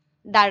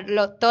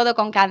 darlo todo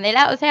con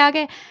Candela. O sea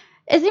que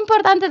es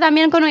importante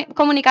también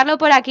comunicarlo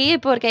por aquí,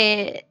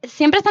 porque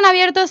siempre están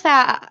abiertos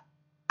a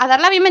dar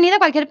la bienvenida a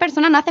cualquier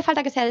persona. No hace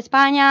falta que sea de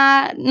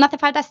España, no hace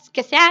falta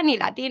que sea ni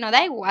latino,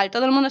 da igual,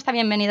 todo el mundo está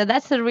bienvenido.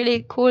 That's a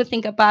really cool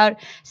thing about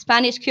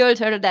Spanish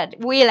culture that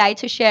we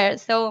like to share.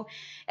 So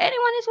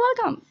anyone is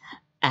welcome.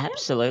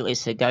 Absolutely,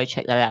 so go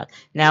check that out.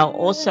 Now,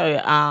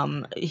 also,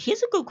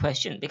 here's a good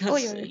question,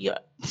 because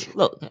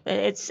look,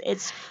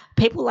 it's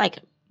people like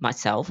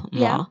myself,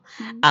 Ma,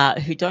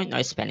 who don't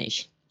know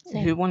Spanish,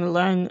 who want to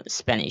learn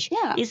Spanish.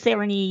 Yeah. Is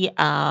there any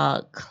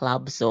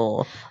clubs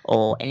or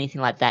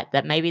anything like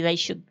that maybe they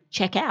should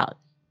check out?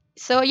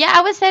 So yeah,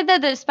 I would say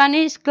that the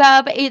Spanish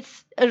club is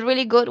a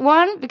really good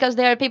one because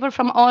there are people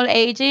from all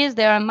ages.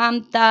 There are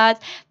mom, dads,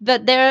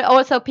 but there are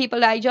also people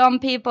like young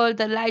people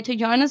that like to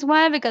join as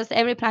well because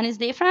every plan is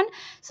different.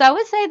 So I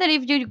would say that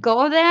if you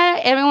go there,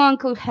 everyone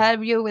could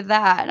help you with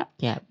that.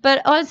 Yeah.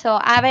 But also,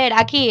 a ver,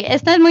 aquí,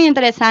 esto es muy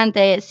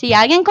interesante. Si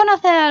alguien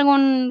conoce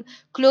algún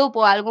club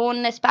o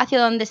algún espacio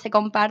donde se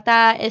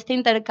comparta este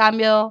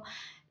intercambio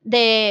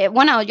de,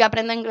 bueno, yo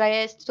aprendo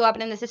inglés, tú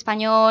aprendes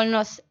español,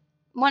 no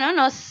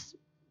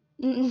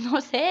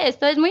sé,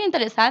 esto es muy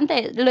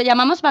interesante. Lo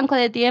llamamos banco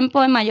de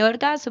tiempo en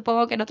Mallorca,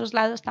 supongo que en otros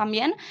lados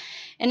también,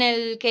 en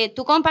el que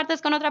tú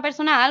compartes con otra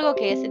persona algo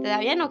que se te da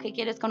bien o que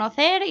quieres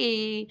conocer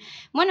y,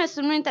 bueno, es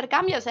un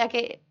intercambio. O sea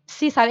que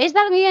si sabéis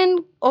de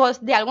alguien o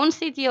de algún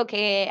sitio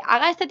que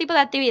haga este tipo de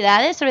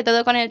actividades, sobre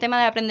todo con el tema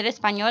de aprender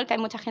español, que hay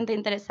mucha gente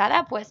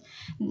interesada, pues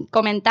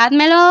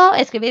comentádmelo,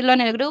 escribidlo en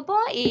el grupo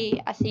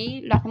y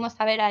así lo hacemos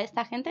saber a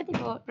esta gente,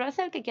 tipo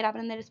Russell, que quiera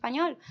aprender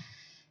español.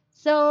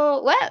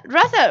 So, well,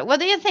 Russell, what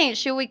do you think?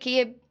 Should we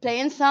keep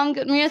playing some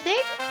good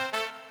music?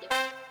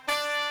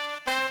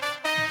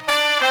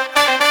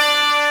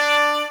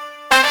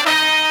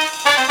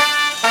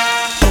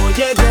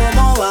 Oye,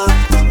 ¿cómo va?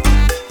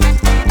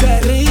 Qué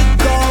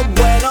rico,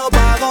 bueno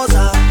pa'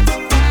 gozar.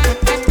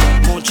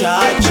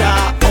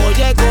 Muchacha,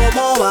 oye,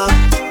 ¿cómo va?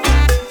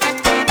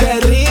 Qué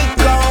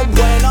rico,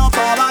 bueno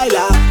pa'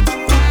 bailar.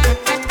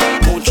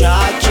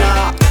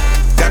 Muchacha.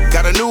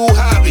 Got a new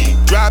hobby.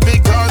 Drive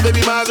big cars, baby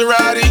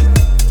Maserati.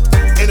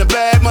 And a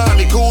bad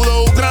mommy, cool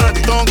old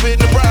grande, thong fit in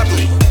the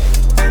broccoli.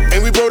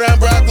 And we bro down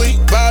broccoli,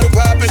 bottle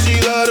poppin',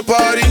 she love the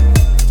party.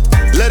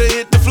 Let her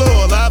hit the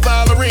floor, live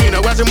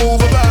ballerina, watch her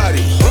move her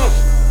body.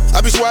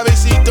 I be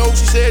suavecito,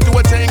 she said do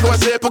a tango, I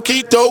said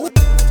poquito.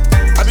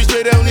 I be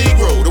straight El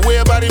Negro, the way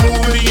her body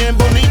move bien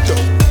bonito.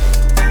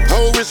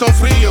 Whole wrist on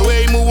frio,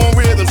 hey, move on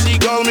rhythm, she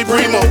callin' me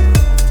primo.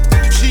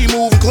 She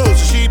moving closer,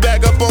 she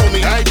back up on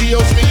me, ay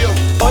Dios mío.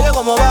 Oye,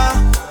 ¿cómo va?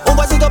 Un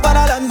pasito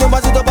para adelante, un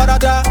pasito para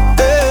atrás.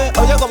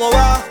 Oye, ¿cómo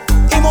va?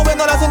 Y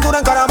moviendo la cintura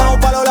encaramado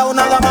pa' los lados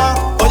nada más.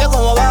 Oye,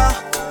 ¿cómo va?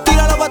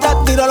 Tíralo para atrás,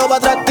 tíralo para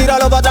atrás,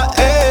 tíralo para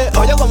atrás.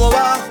 Oye, ¿cómo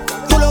va?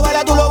 Tú lo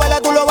bailas, tú lo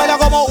bailas, tú lo bailas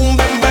como un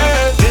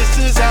bebé. This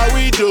is how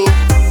we do.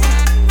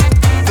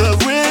 The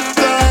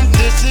rhythm,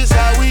 this is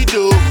how we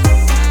do.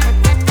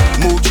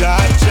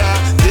 Muchacha,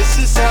 this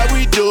is how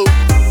we do.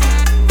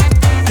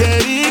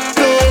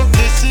 Querido,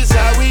 this is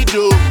how we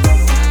do.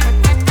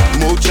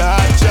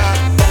 Muchacha.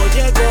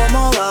 Oye,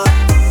 ¿cómo va?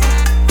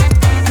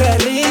 Qué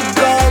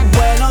rico,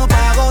 bueno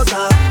pa'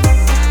 gozar.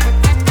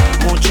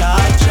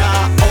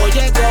 Muchacha,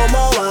 oye,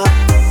 ¿cómo va?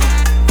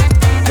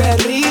 Qué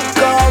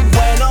rico,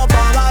 bueno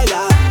pa'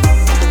 bailar.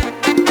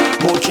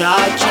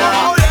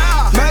 Muchacha. Oh,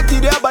 yeah. Me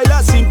tiré a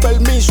bailar sin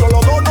permiso.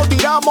 Los dos nos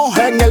tiramos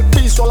en el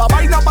piso. La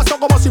vaina pasó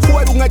como si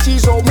fuera un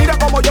hechizo. Mira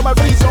cómo yo me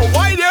friso.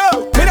 Why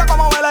you? Mira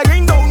cómo me le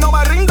guindo. No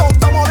me rindo,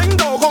 estamos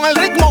lindo con el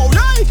ritmo.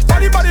 Yeah.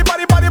 Party, party,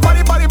 party, party,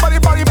 party, party, party,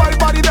 party, party,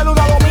 party de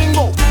lunes a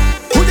domingo.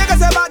 Oye que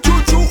se va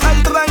chuchu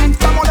el tren.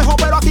 Estamos lejos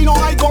pero aquí no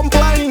hay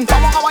complaint.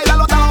 Vamos a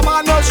bailarlo hasta la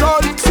mano al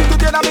sol. Si tú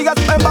tienes amigas,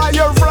 invite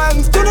your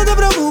friends. Tú no te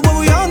preocupes,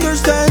 we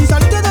understand.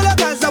 Saliste de la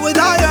casa with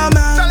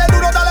Diamond. Dale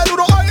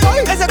duro, ay,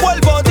 ay. Ese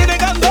cuerpo tiene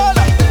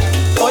candela.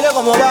 Oye,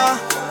 ¿cómo va?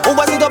 Un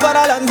pasito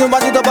para adelante, un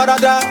pasito para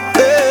atrás.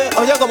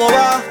 Oye, ¿cómo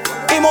va?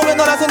 Y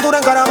moviendo la cintura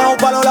encaramado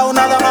pa' los lados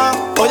nada más.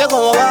 Oye,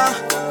 ¿cómo va?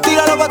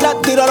 Tíralo para atrás,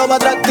 tíralo para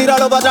atrás,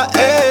 tíralo para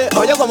atrás.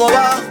 Oye, ¿cómo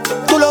va?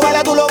 Tú lo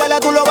bailas, tú lo bailas,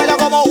 tú lo bailas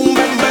como un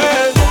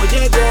bebé.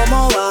 Oye,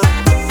 ¿cómo va?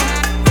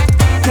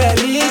 Qué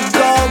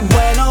rico,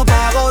 bueno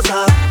pa'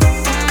 gozar.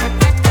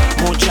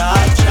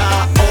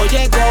 Muchacha,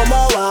 oye,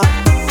 ¿cómo va?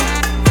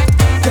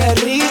 Qué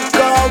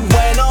rico,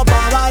 bueno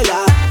pa'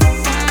 bailar.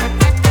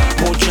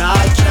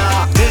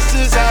 Muchacha. This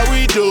is how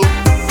we do.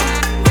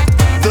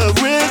 The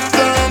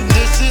rhythm,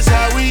 this is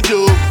how we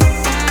do.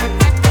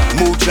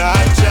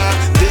 Muchacha,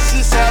 this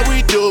is how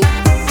we do.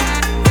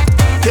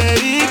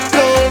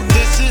 Querido,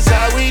 this is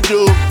how we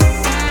do.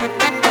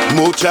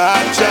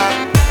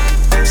 Muchacha.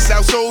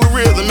 South soul the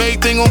rhythm,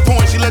 everything on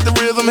point, she let the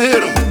rhythm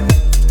hit him.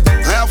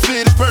 Her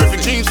outfit is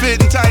perfect, jeans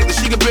fitting tight, but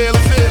she can barely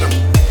fit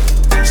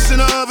them.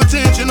 Center of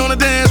attention on the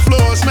dance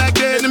floor, smack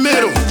dead in the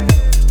middle.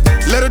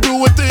 Let her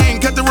do her thing,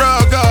 cut the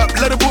rug up,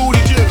 let her booty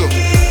jiggle.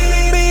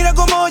 Mira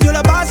como yo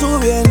la paso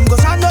bien,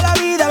 gozando la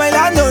vida,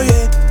 bailando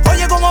bien.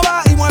 Oye cómo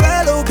va y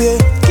mueve los pies.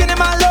 ¿Quién es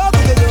más loco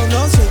que yo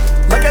no sé?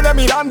 Me quedé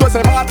mirando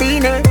ese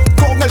matine,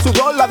 con el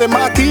sudor la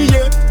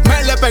desmaquille.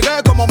 Me le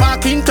pegué como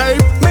masking tape.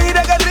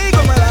 Mira qué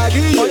rico me la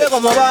guille. Oye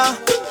cómo va,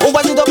 un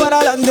pasito para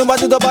adelante, un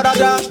pasito para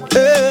atrás.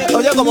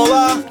 Oye cómo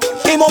va,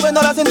 y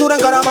moviendo la cintura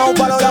encaramado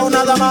pa' los lados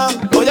nada más.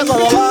 Oye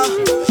cómo va,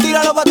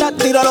 tíralo para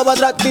atrás, tíralo para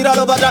atrás,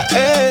 tíralo para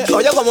atrás.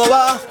 Oye cómo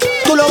va,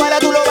 tú lo bailas,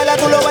 tú lo bailas,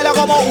 tú lo bailas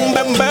como un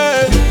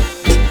bebé.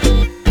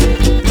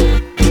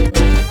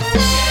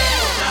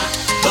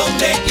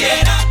 Donde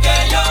quiera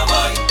que yo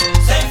voy,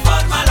 se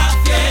forma la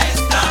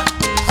fiesta.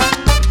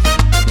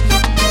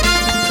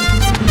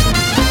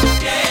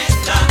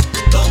 Fiesta,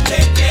 donde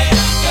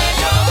quiera que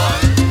yo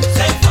voy,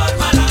 se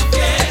forma la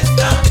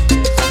fiesta.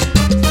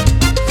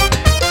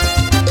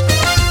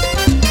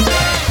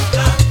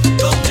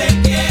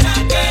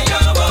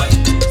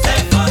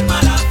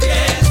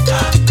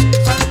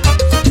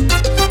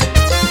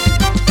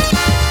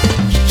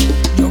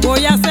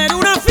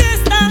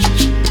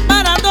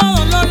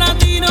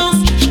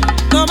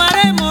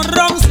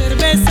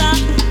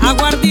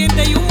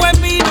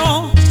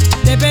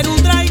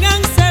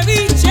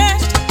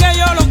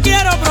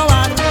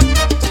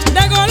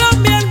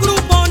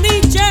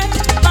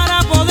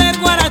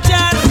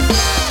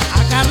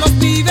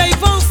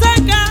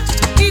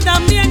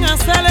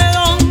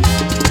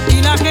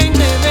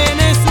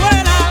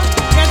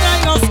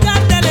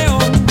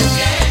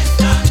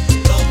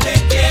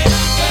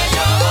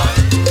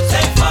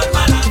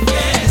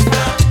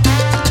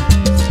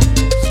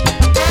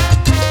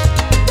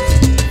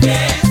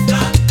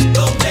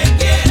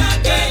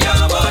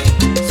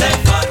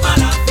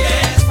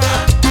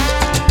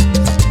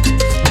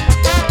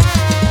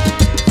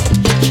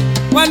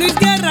 Luis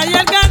Guerra y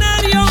el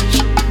Canario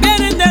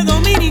vienen de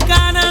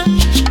Dominicana.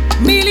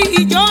 Mili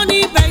y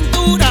Johnny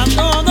Ventura,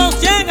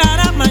 todos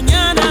llegarán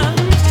mañana.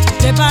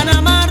 De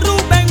Panamá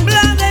Rubén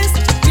Blades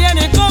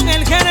viene con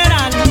el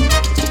general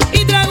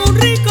y trae un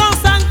rico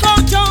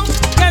sancocho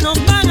que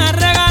nos van a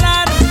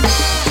regalar.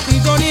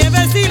 Tito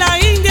Nieves y la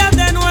India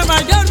de Nueva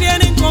York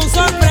vienen con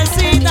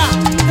sorpresita.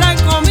 Traen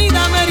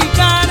comida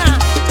americana,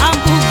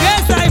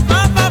 hamburguesa y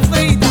papa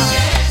frita.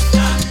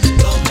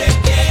 Donde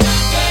quiera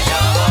que yo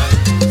voy,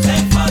 se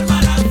forma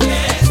la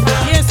fiesta.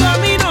 Y eso a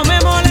mí no me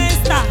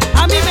molesta,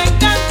 a mí me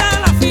encanta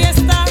la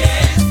fiesta.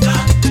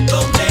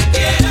 Donde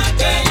quiera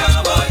que yo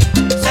voy,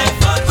 se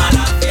forma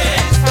la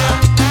fiesta.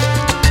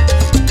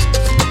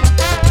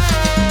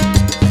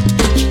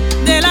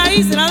 De la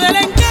isla del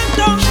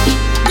encanto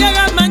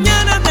llegan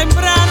mañana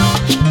temprano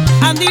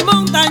Andy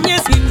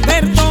Montañez,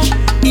 Gilberto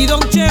y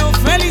Don Cheo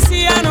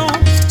Feliciano.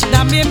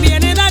 También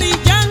viene Daddy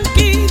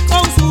Yankee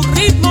con su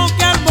ritmo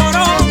que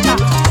alborota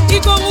y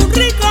con un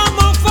rico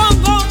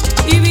mofongo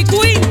y Big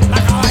Queen,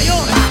 la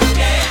caballona.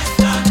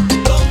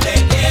 Donde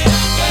quiera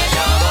que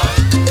yo voy,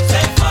 se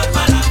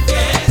forma la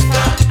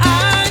fiesta.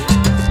 Ay,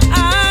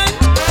 ay,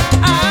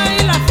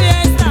 ay, la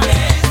fiesta.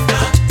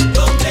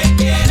 Donde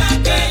quiera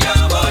que yo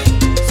voy,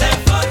 se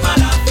forma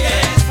la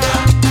fiesta.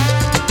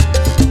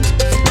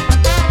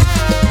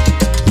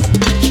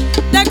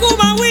 De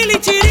Cuba, Willy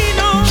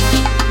Chirino,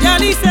 ya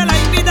le hice la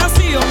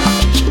invitación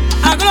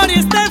a Gloria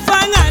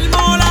Estefan, al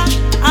Mola,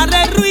 a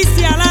Rey Ruiz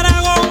y al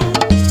Aragón.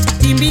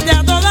 Invite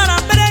a toda la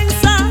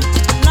prensa,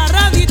 la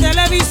radio y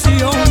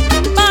televisión,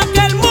 para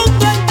que el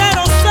mundo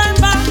entero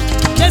sepa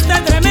de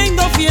este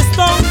tremendo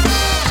fiestón.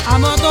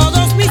 Amo a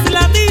todos mis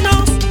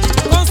latinos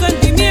con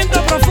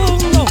sentimiento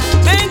profundo.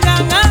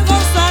 Vengan a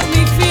gozar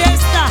mi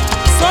fiesta,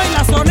 soy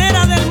la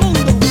sonera del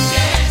mundo.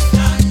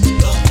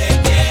 Donde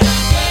quiera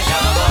que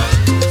yo voy,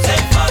 se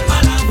forma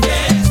la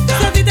fiesta.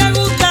 Si a ti te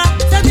gusta,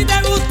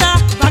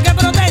 pa' que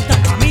protesta,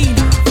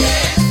 camina.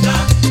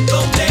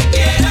 Donde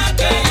quiera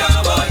que yo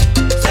voy,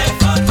 se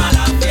forma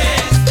la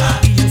fiesta.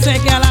 Y yo sé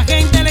que a la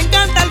gente le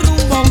encanta el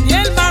rumbo y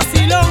el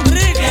vacilón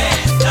rico.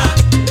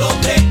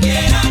 Donde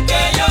quiera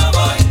que yo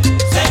voy,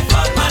 se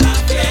forma la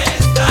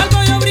fiesta. Al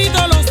Pollo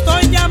Brito lo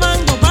estoy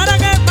llamando para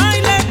que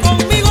baile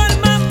conmigo el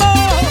mambo.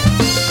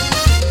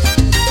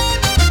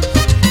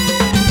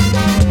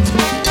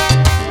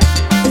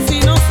 Si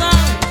no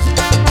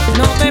sabes,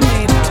 no te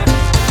metas.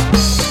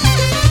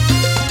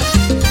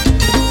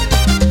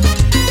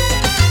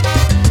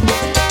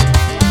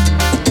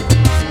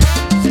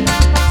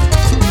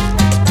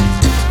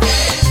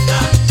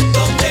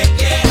 Donde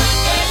quiera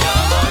que yo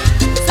voy,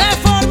 se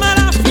forma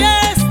la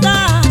fiesta.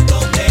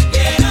 Donde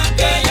quiera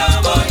que yo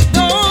voy,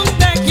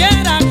 donde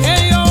quiera que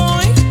yo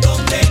voy,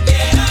 donde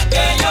quiera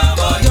que yo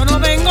voy. Yo no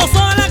vengo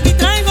sola, aquí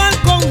traigo al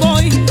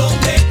convoy.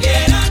 Donde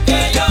quiera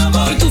que yo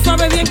voy. Y tú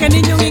sabes bien que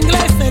niño en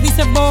inglés se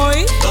dice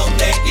boy.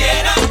 Donde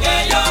quiera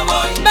que yo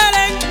voy.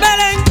 Belén,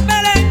 Belén,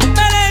 Belén,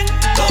 Belén.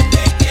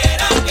 Donde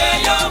quiera que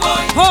yo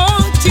voy.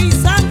 Hochi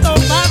Santo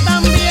va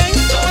también.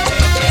 Donde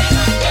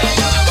quiera que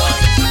yo voy.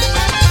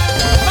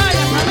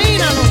 Vaya,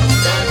 camínalo.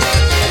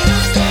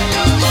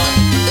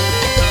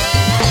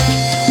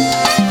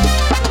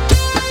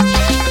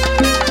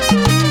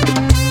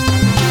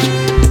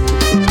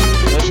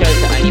 Your show is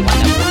the only one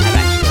that will have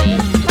actually.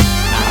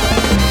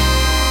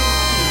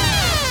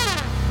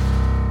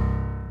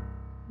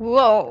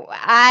 Whoa,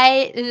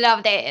 I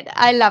loved it.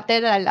 I loved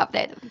it. I loved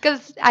it.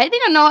 Because I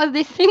didn't know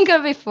this singer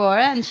before,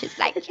 and she's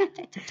like,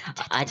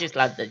 I just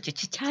love the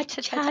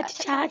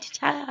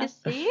cha-cha-cha-cha-cha-cha. you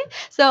see?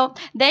 So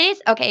there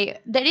is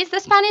the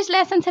Spanish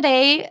lesson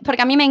today,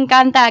 porque a mí me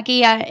encanta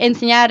aquí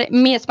enseñar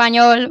mi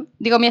español.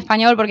 Digo mi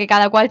español porque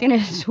cada cual tiene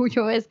el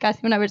suyo, es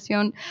casi una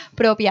versión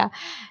propia.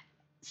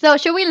 So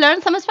should we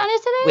learn some Spanish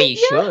today? We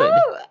should.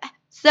 Yoo-hoo!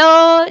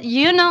 So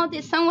you know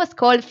this song was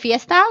called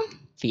Fiesta.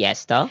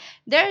 Fiesta.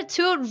 There are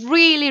two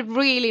really,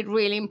 really,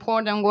 really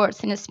important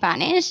words in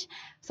Spanish.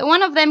 So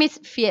one of them is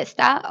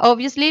fiesta,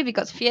 obviously,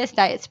 because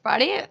fiesta is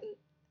party.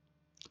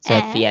 So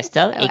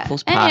fiesta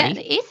equals party.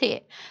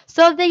 Easy.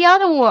 So the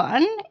other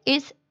one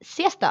is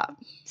siesta.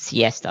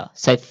 Siesta.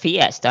 So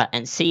fiesta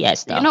and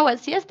siesta. Do you know what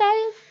siesta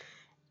is?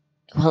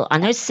 Well, I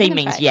know si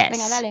means yes.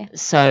 Venga, dale.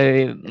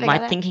 So my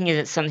dale. thinking is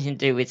it's something to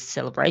do with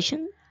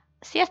celebration.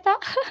 ¿Siesta?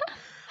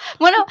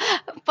 Bueno,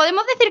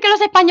 podemos decir que los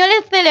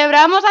españoles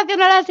celebramos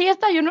haciendo la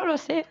siesta, yo no lo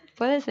sé,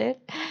 puede ser.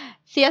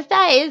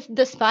 Siesta is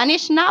the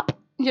Spanish nap,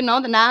 you know,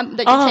 the nap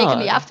that you take in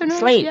the afternoon.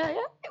 Sleep. Yeah.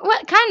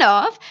 Well, kind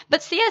of,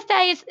 but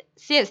siesta is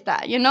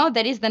siesta, you know,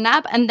 there is the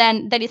nap, and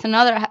then there is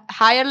another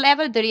higher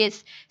level, there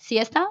is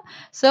siesta.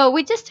 So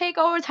we just take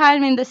our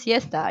time in the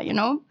siesta, you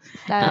know.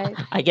 Like,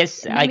 I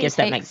guess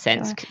that makes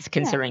sense,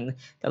 considering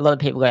a lot of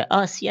people go,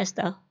 oh,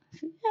 siesta.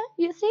 Yeah,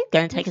 you see?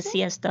 Gonna take a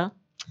siesta.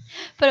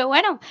 Pero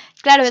bueno,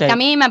 claro, es que a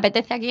mí me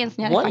apetece aquí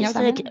enseñar español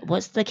también.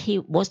 What's the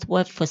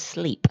word for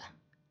sleep?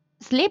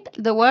 Sleep,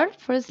 the word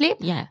for sleep?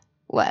 Yeah.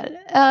 Well,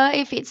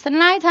 if it's the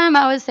nighttime,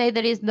 I would say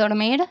there is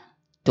dormir.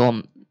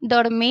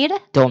 Dormir.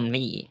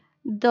 Dormir.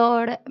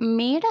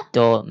 Dormir.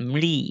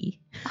 Dormir.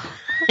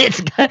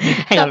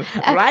 Hang on,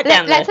 write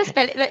down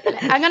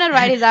I'm gonna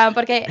write it down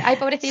porque hay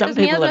pobrecitos Some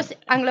people míos, los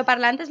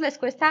angloparlantes les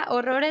cuesta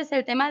horrores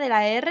el tema de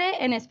la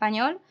R en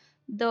español.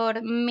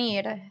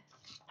 Dormir.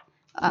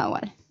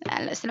 Well,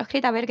 se lo he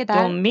escrito a ver qué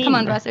tal. Dormin. Come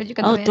on, Russell, you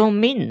can do it.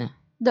 Dormin.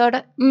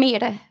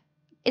 Dormir.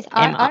 It's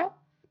R.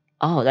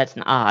 Oh, that's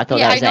an R. I thought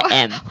that was an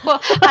M.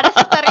 Ahora se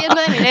está riendo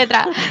de mi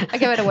letra.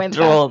 Qué vergüenza.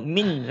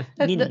 Dormin.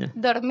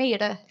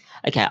 Dormir.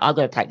 Okay, I'll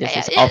go practice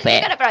this off air.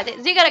 You gotta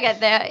practice. You gotta get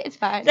there. It's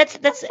fine. That's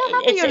I'm so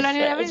happy you're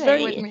learning every it's day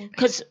very with me.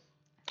 because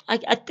I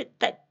did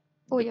that.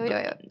 Oy.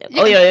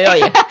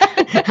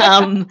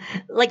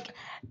 Like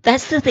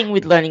that's the thing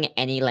with learning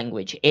any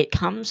language. It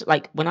comes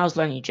like when I was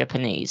learning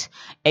Japanese.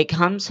 It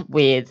comes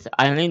with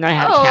I only know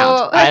how to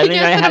count. I only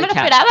know how to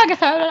count.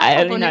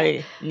 I only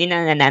know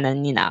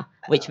nina,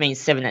 which means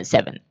 7 at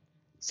 7.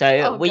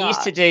 So we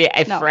used to do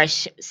a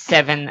fresh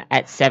 7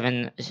 at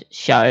 7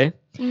 show,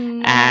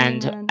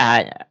 and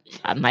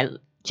my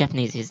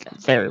Japanese is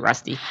very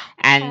rusty.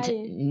 And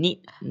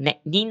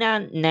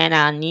nina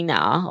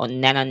nana or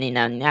nana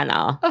nina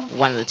nana,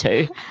 one of the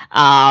two.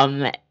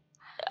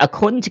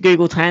 According to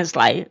Google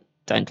Translate,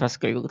 don't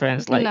trust Google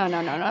Translate. No,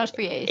 it's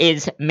for you.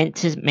 Is meant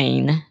to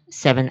mean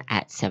 7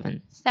 at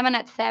 7. 7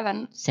 at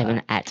 7.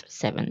 7 at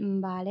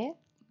 7. Vale.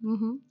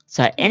 Mm-hmm.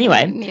 So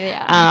anyway,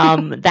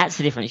 that's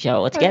a different show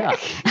altogether.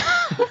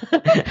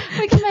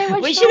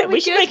 We should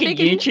make a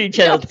YouTube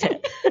channel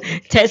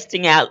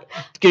testing out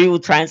Google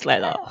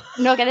Translator.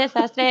 No, qué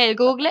desastre. El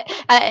Google.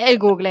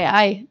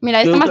 Ay,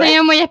 mira, esto me ha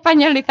salido muy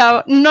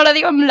españolizado. No lo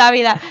digo en la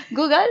vida.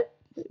 Google.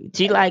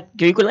 Do you like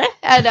Google it?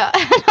 No.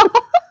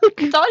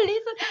 Don't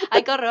listen.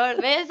 Ay, qué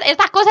horror. ¿Ves?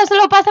 Estas cosas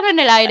solo pasan en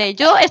el aire.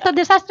 Yo estos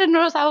desastres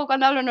no los hago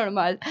cuando hablo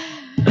normal.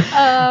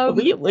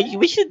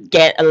 We should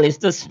get a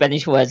list of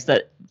Spanish words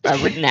that are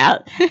written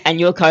out and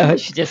your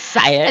co-host should just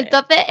say it.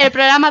 Entonces el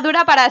programa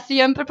dura para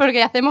siempre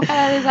porque hacemos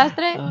cada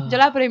desastre. Yo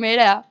la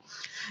primera.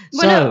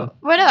 Bueno,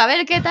 a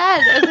ver qué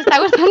tal. ¿Os está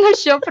gustando el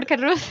show? Porque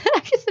Ruth,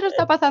 aquí se lo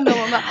está pasando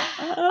bomba.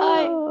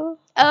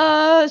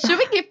 Should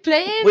we keep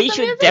playing? We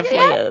should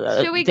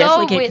definitely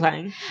keep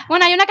playing.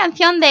 Bueno, hay una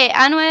canción de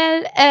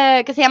Anuel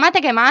que se llama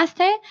Te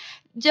quemaste.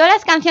 Yo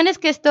las canciones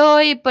que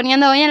estoy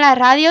poniendo hoy en la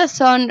radio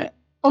son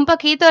un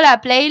poquito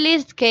la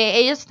playlist que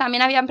ellos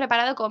también habían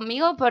preparado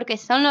conmigo porque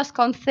son los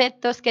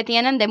conceptos que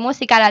tienen de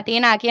música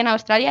latina aquí en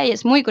Australia y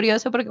es muy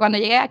curioso porque cuando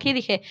llegué aquí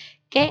dije,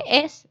 ¿qué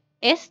es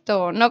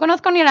esto? No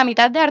conozco ni la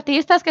mitad de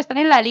artistas que están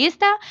en la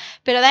lista,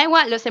 pero da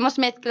igual, los hemos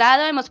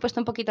mezclado, hemos puesto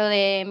un poquito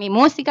de mi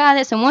música,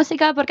 de su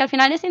música, porque al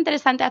final es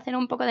interesante hacer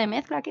un poco de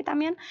mezcla aquí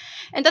también.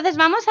 Entonces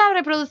vamos a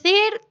reproducir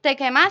Te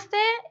quemaste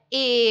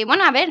y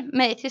bueno, a ver,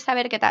 me decís a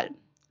ver qué tal.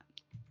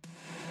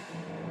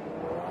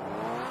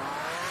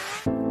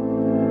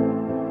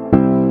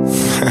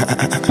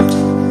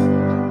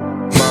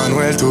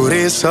 Manuel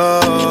Turizo,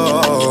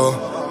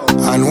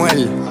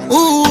 Anuel.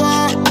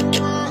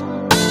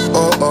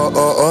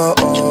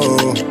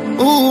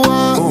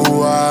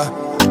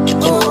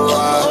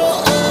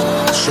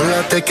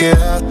 Sola te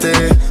quedaste,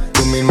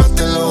 tú misma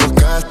te lo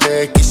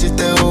buscaste.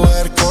 Quisiste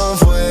jugar con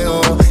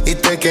fuego y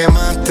te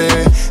quemaste.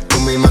 Tú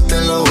misma te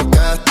lo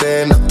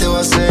buscaste, no te va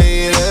a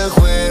seguir el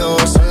juego.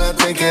 Sola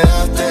te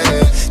quedaste,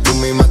 tú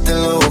misma te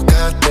lo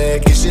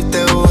buscaste.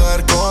 Quisiste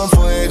jugar con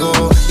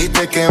fuego y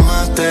te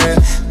quemaste.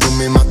 Tú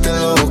misma te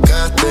lo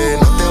buscaste,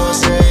 no te va a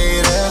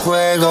seguir el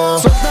juego.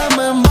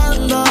 Suéltame en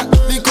banda,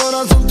 mi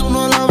corazón tú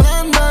no la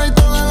abrandas. Y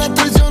todas las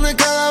traiciones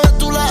cada vez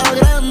tú las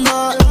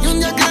agrandas. Y un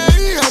día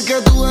creía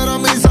que tú eras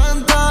mi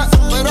santa,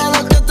 pero a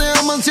los que te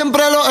aman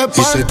siempre los espantas.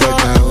 Y se te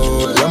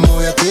cagó, la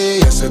moví a ti,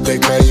 ya se te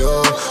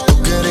cayó.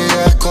 Tú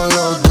querías con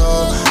los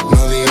dos,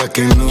 no digas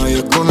que no,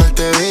 yo con él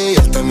te vi,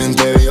 él también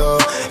te vio.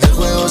 El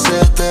juego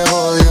se te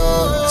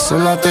jodió,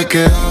 sola te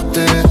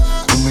quedaste.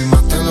 Tú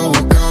misma te lo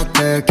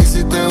buscaste,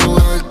 quisiste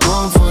jugar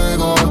con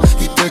fuego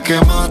y te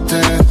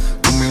quemaste.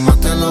 Tú misma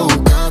te lo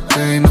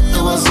buscaste y no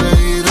te va a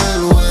seguir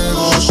el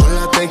juego.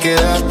 Sola te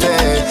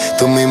quedaste,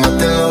 tú misma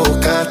te lo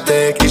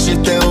buscaste.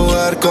 Quisiste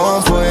jugar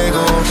con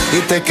fuego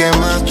y te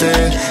quemaste.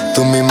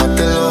 Tú misma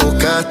te lo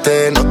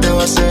buscaste, no te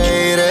va a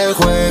seguir el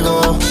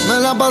juego. Me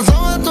la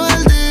pasaba todo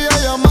el día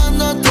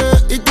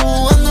llamándote y tú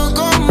jugando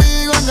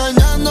conmigo,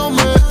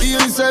 engañándome. Y yo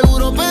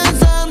inseguro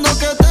pensando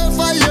que te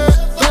fallé,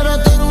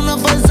 pero tú eres una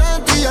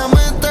farsante y ya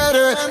me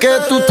enteré que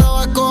tú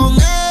estabas con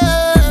él,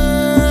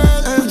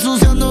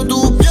 ensuciando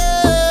tu piel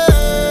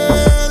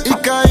y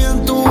caí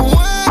en tu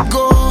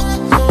hueco,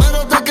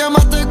 pero te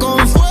quemaste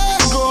con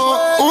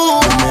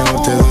fuego.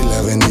 Mejor te doy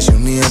la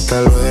bendición y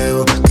hasta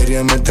luego.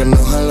 Quería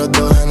meternos a los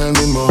dos en el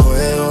mismo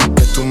juego.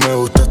 Que tú me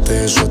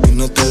gustaste, eso a ti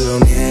no te lo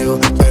niego,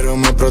 pero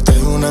me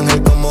protege un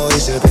ángel como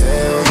dice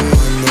Teo.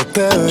 Cuando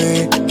te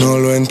vi, no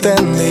lo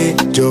entendí.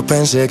 Yo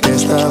pensé que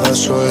estabas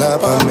sola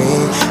pa'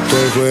 mí. Tú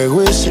el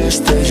juego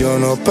hiciste, yo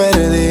no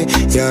perdí.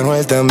 Y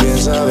Anuel también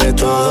sabe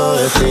todo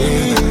de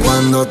ti.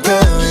 Cuando te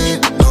vi,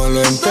 no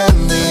lo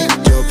entendí.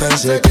 Yo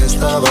pensé que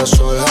estabas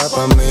sola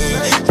pa' mí.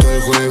 Tú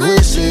el juego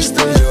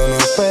hiciste, yo no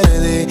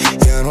perdí.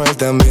 Y Anuel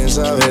también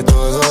sabe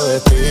todo de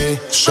ti.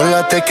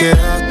 Sola te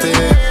quedaste,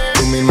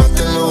 tú misma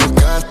te lo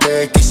buscaste.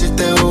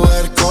 Quisiste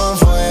jugar con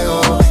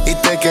fuego y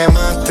te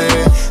quemaste.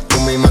 Tú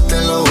misma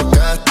te lo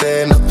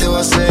buscaste. No te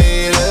vas a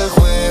seguir el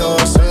juego,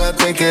 sola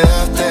te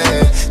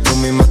quedaste. Tú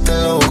misma te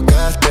lo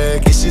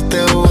buscaste.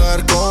 Quisiste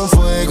jugar con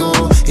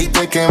fuego y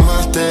te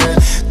quemaste.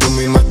 Tú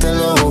misma te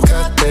lo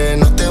buscaste.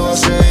 No te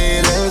vas a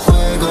seguir el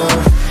juego.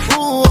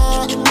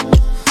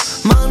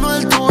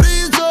 Manuel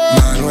Turizo.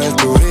 Manuel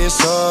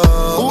Turizo.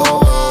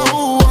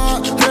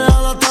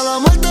 Real hasta la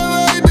muerte,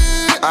 baby.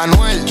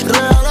 Anuel.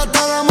 Real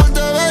hasta la muerte,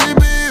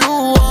 baby.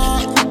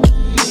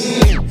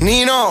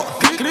 Nino.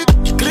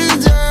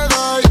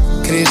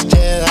 Chris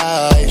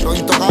Jedi. Lo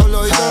intocable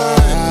hoy.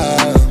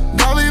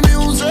 Gaby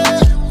Music.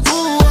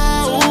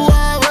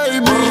 Baby.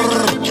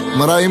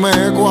 Maray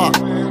Mecua.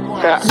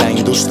 La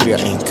Industria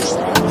Inc.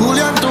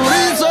 Julián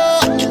Turizo.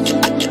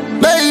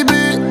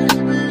 Baby.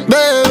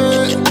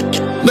 Bebé.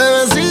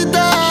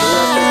 Bebecita.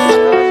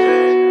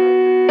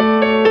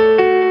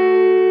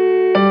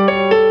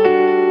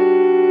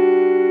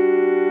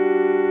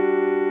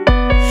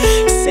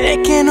 Sé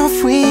que no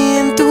fui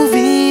en tu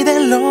vida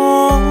el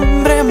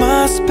hombre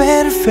más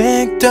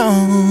perfecto,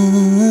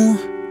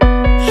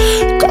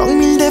 con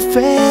 1000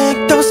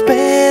 defectos,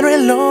 pero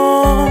el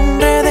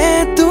hombre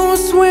de tus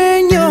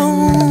sueños.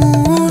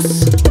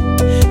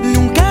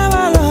 Nunca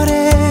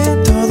valoré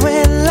todo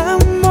el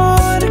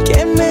amor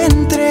que me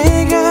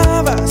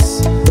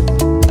entregabas,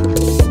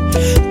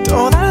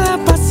 toda la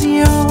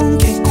pasión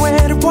que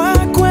cuerpo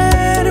a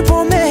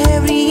cuerpo me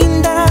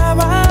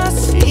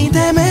brindabas. Y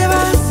te me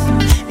vas,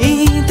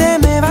 y te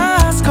me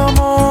vas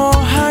como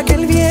hoja que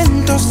el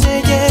viento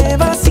se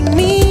lleva sin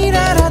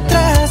mirar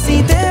atrás.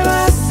 Y te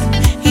vas,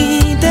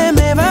 y te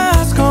me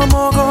vas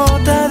como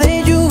gota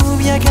de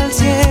lluvia que al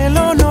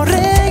cielo no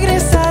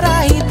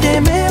regresará. Y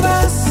te me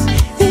vas,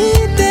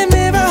 y te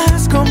me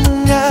vas como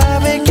un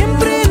ave que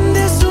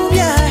emprende su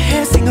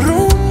viaje sin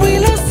rumbo y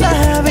lo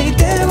sabe. Y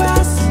te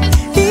vas,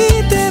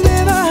 y te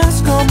me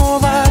vas como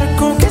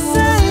barco que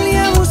sale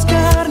a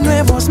buscar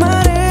nuevos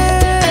mares.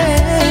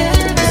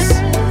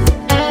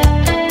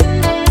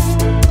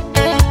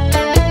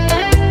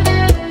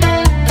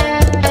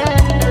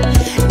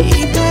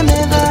 Y te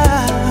me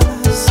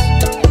vas.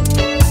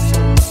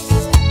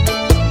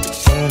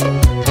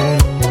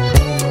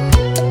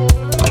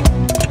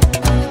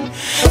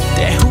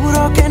 Te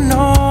juro que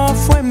no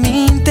fue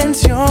mi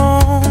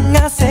intención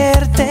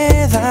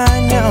hacerte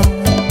daño.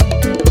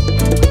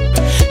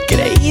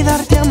 Creí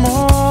darte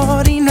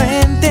amor y no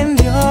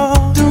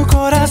entendió tu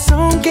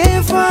corazón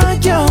que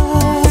falló.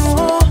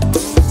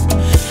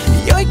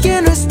 Y hoy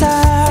que no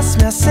estás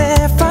me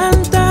hace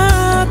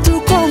falta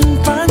tu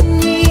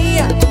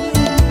compañía.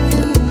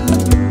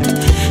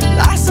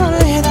 La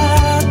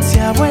soledad se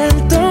ha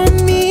vuelto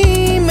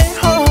mi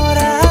mejor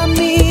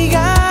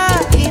amiga.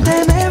 Y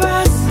te me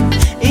vas,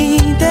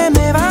 y te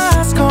me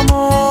vas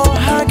como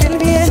hoja que el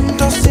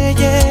viento se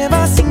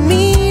lleva sin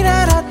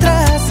mirar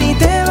atrás. Y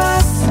te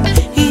vas,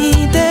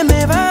 y te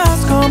me vas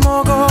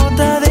como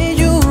gota de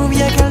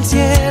lluvia que al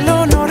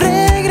cielo no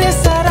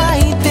regresará.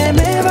 Y te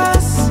me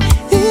vas,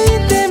 y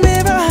te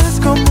me vas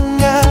como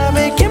un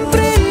ave que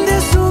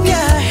emprende su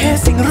viaje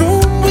sin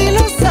rumbo y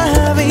lo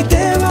sabe. Y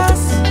te vas,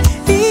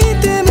 y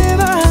te me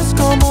vas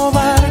como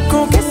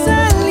barco que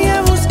sale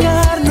a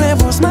buscar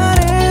nuevos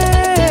mares.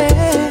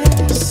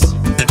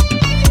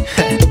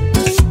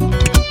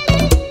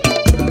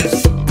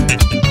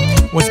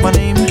 What's my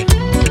name?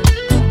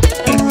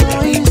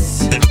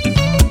 Royce.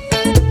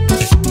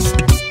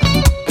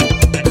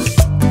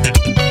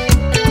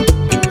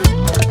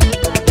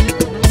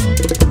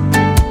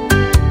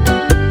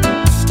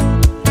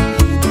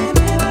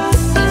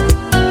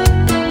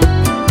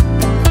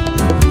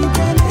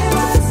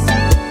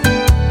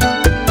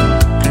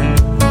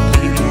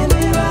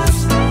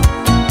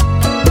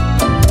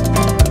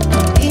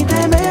 Y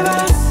te me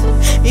vas,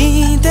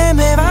 y te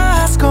me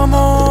vas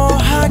como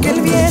hoja que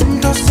el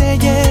viento se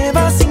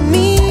lleva sin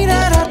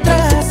mirar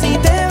atrás. Y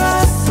te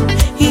vas,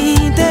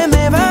 y te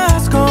me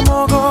vas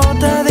como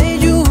gota de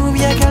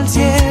lluvia que al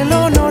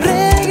cielo no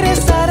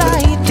regresará.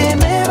 Y te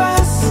me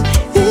vas,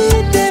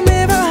 y te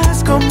me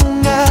vas como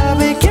un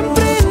ave que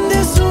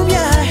emprende su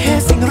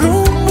viaje sin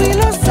rumbo y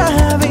lo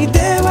sabe. Y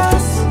te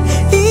vas,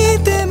 y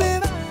te me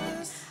vas.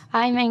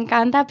 Ay, me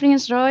encanta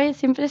Prince Royce,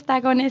 siempre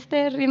está con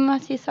este ritmo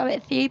así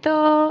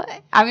suavecito.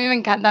 A mí me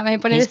encanta, me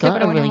pone He's este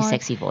got a buen really humor.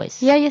 sexy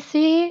voice. Yeah, you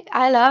see,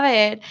 I love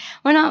it.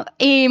 Bueno,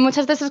 y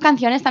muchas de sus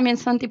canciones también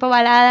son tipo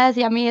baladas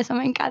y a mí eso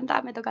me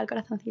encanta, me toca el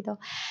corazoncito.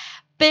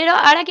 Pero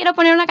ahora quiero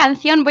poner una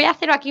canción, voy a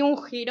hacer aquí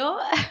un giro,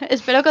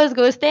 espero que os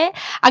guste.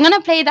 I'm gonna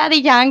play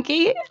Daddy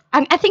Yankee.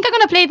 I think I'm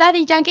gonna play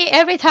Daddy Yankee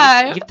every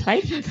time. You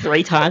played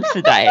 3 times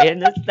today,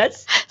 and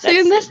that's Soy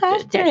un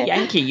desastre. Daddy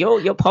Yankee,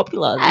 you're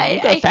popular. Ay,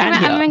 You've got a fan a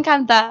mí me here.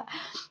 encanta.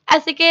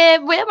 Así que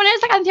voy a poner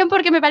esta canción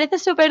porque me parece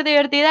súper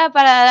divertida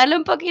para darle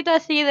un poquito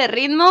así de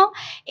ritmo.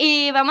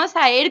 Y vamos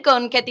a ir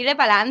con Que tire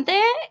pa'lante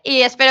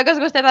y espero que os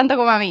guste tanto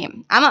como a mí.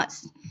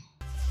 ¡Vamos!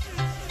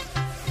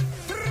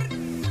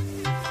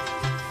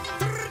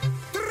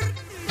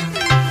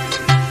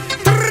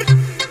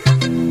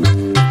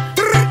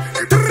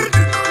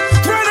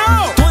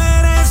 Tú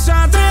eres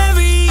atrevida.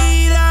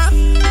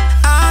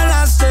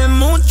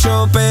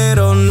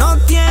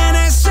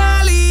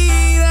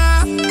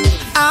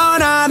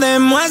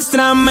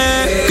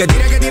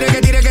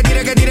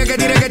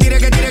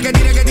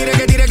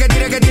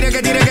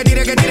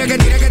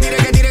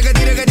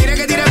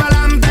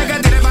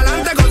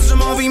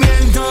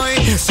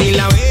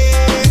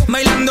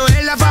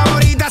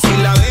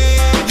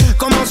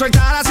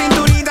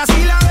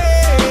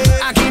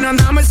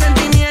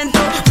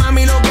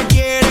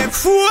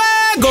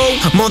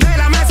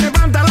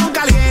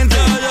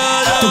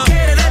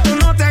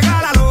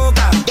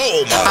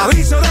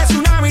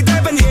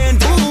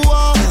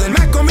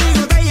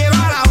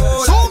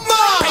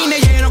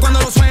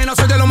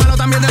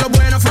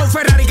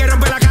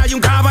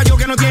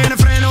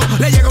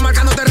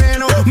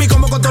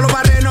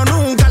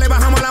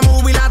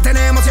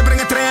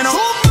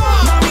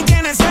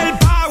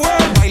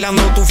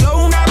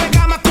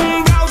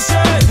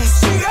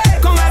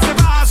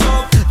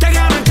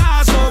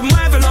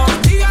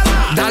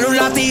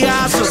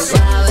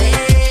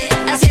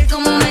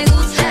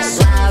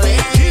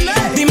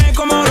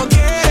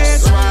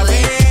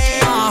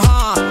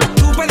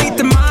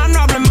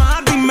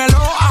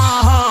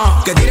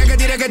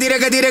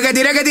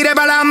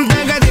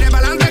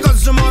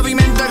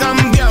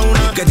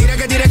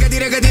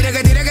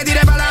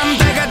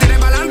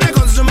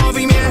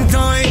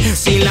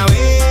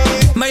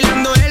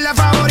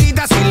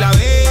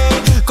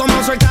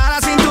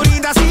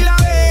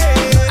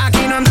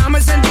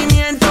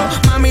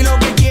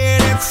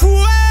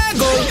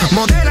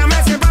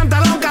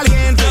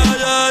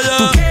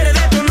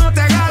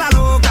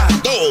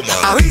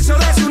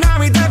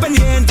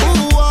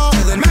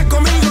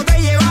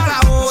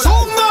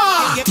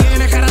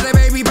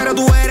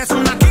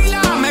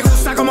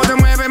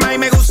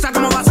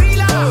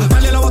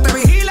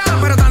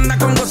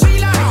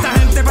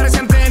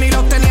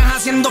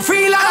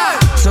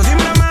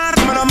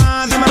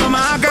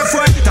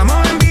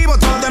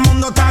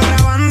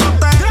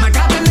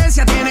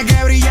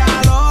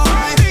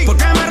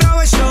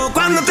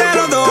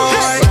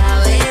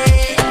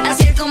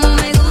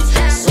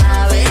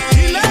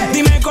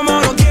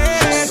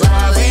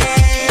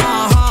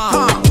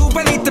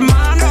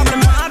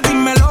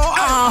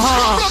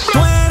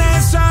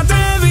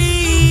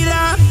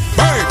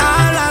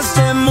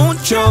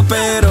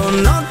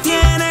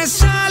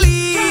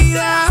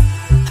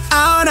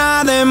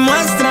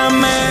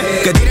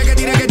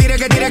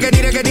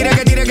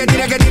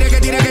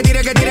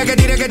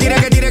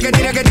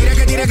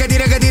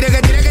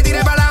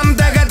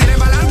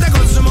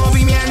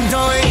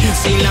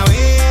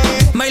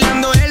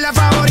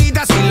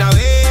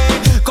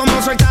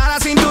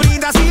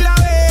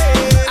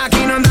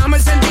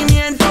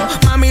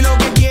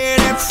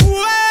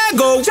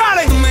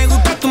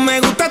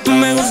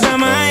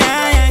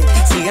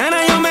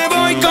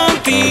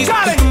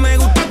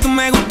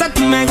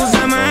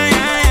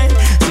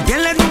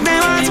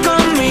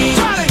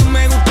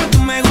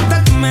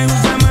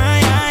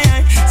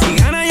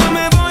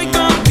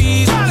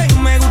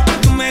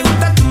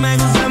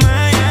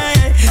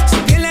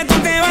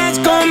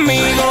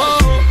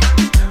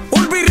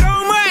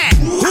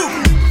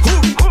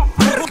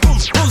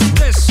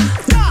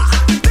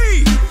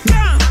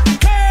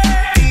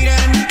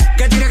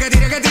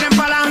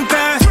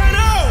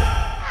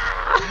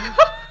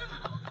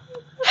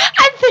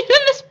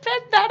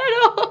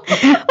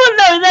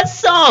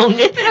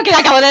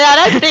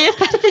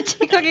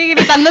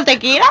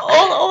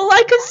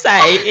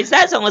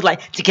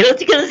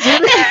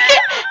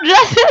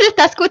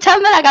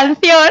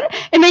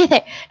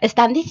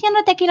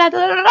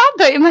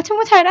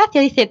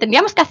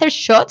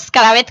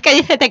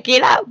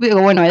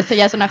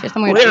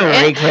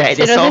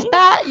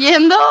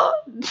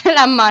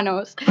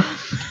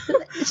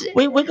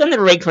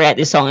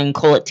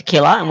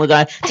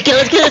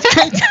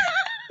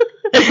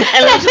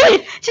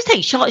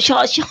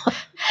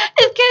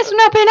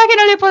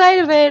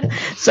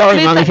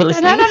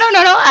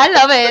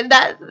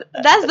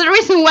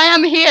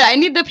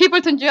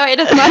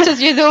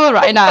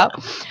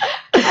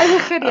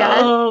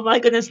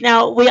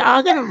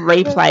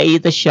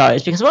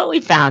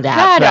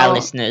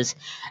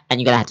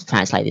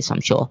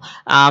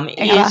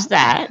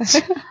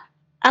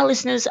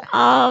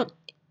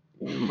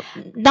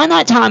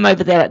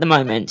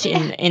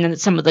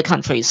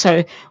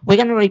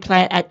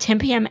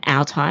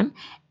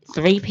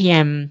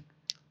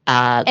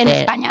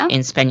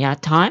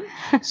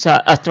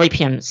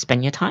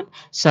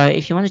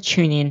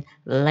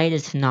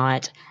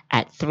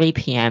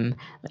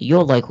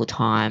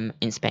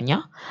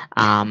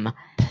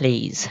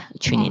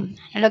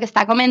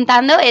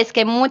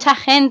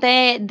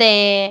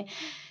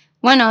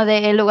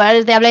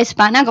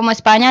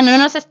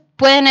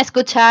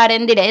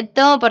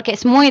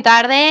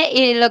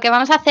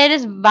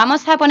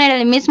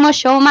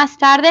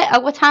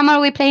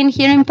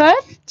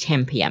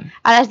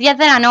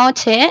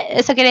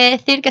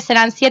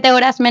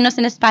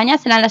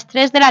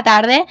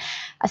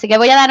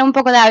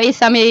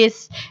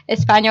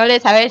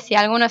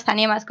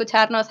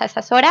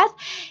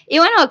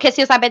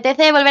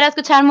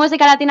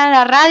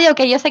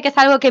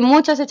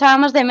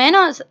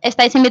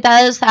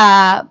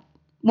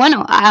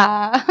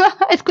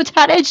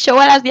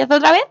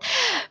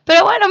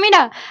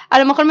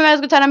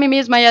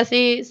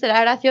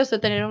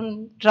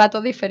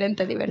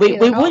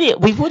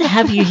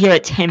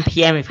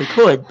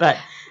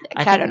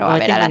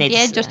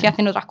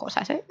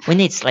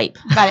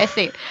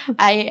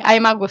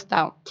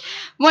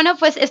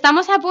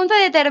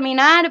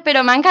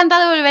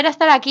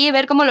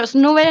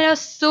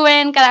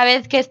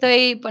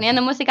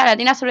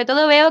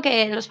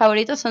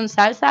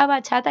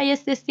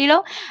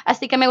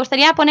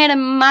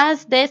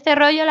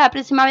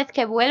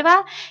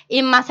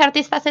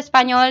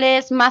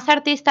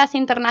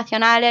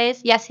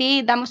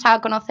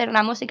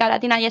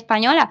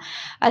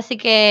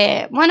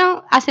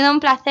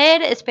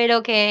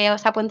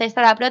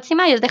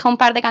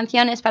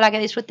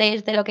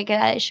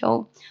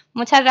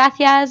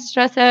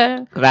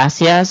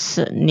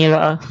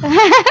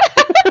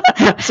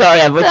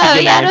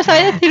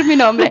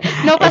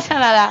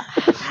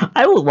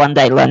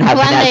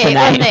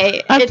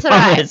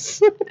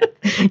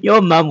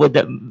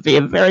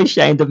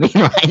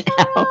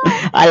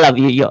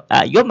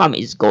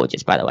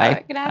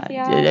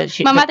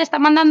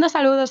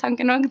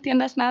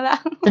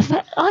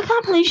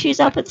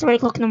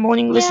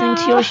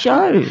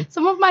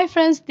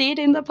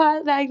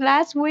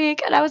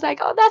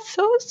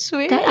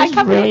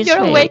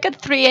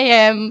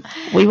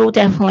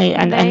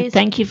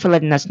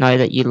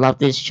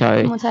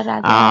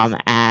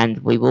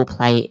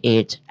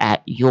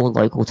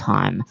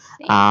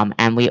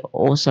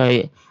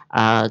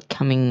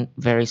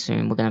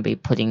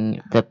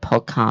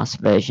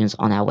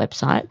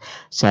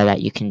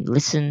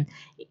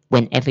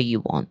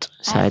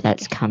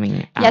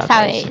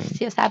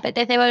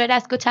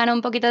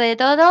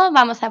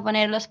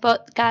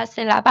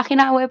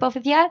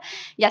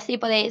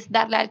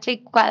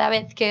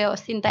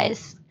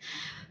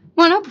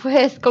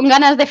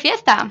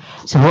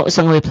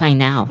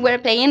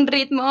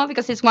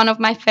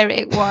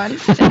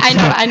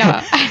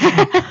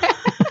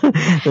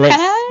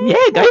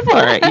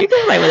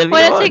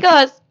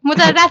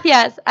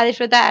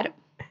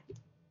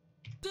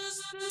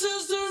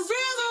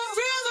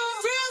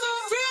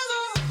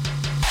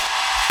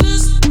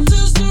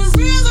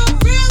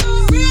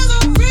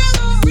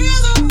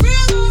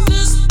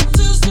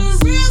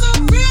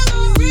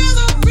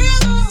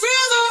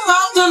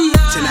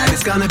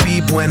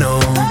 bueno.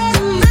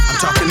 I'm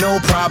talking no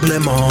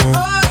problemo.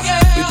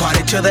 We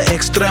party to the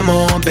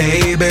extremo,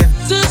 baby.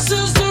 This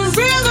is the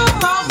rhythm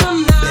of the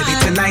night. Baby,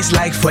 tonight's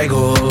like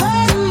fuego.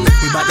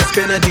 We bout to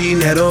spend a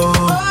dinero.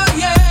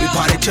 We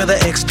party to the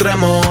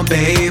extremo,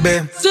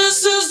 baby.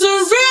 This is the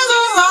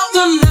rhythm of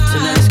the night.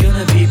 Tonight's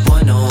gonna be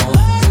bueno.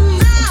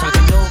 I'm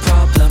talking no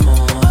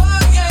problemo.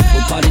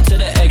 We'll party to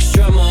the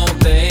extremo,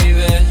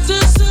 baby.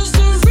 This is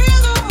the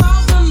rhythm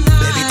of the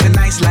night. Baby,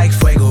 tonight's like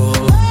fuego.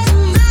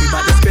 We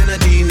bout to spend a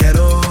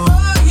dinero.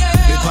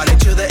 We party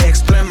to the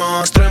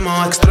extremo,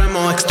 extremo,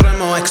 extremo,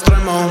 extremo,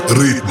 extremo.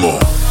 Ritmo.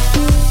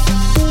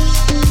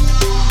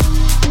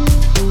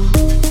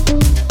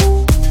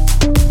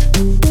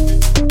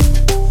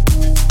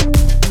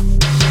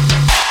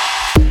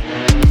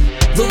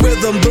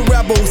 The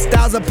rebel,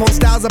 styles upon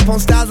styles upon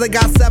styles, I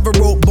got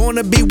several. Born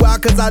to be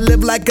wild cause I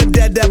live like a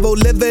dead devil.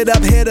 Live it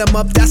up, hit 'em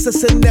up, that's the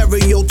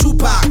scenario.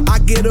 Tupac, I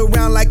get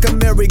around like a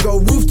merry-go.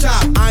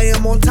 Rooftop, I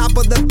am on top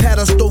of the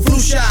pedestal. Flu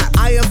shot,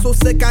 I am so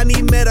sick I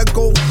need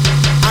medical.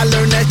 I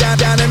learned that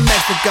down in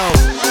Mexico.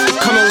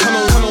 Come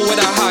on with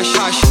a hush,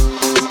 hush.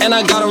 And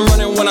I got 'em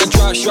running when I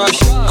drop,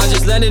 rush. I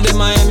just landed in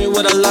Miami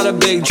with a lot of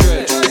big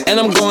drip. And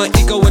I'm going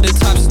eco with the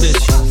top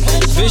stitch.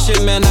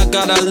 Vision, man, I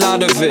got a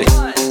lot of it.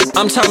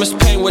 I'm Thomas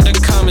Paine with the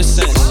common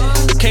sense.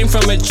 Came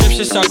from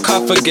Egyptian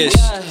sarcophagus.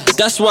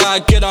 That's why I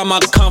get all my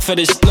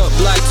confidence. Look,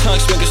 black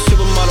tux make a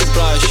supermodel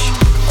blush.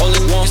 Only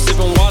one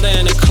sipping water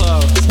in the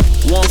club.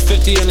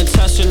 150 in the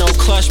Tesla, no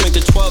clutch. Make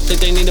the 12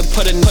 think they need to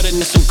put it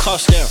in some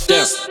cuffs. Down.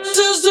 This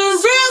is the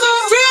rhythm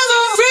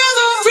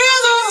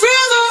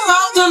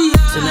of the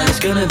night. Tonight's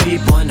gonna be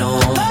bueno.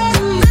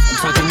 I'm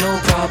talking no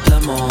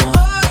problemo.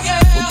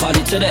 We'll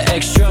party to the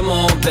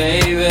extremo,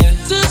 baby.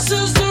 This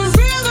is the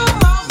rhythm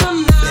of the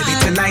night. Baby,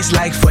 tonight's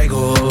like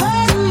fuego.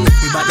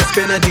 We bout to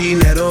spend a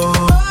dinero.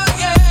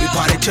 We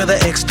party to the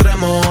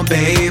extremo,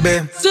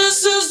 baby.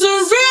 This is the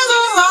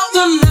rhythm of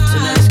the night.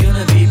 Tonight's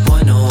gonna be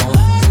bueno.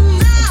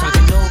 I'm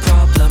talking no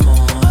problemo.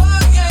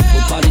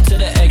 We'll party to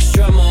the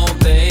extremo,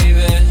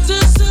 baby.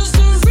 This is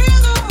the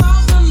rhythm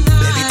of the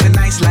night. Baby,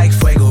 tonight's like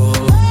fuego.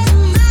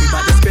 We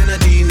bout to spend a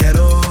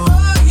dinero.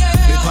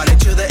 We party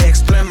to the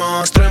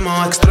extremo,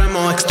 extremo,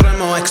 extremo,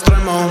 extremo,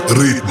 extremo.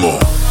 Ritmo.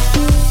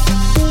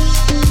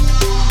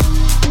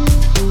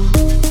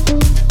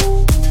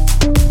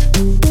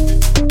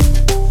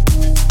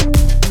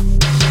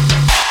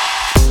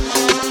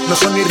 No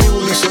son ni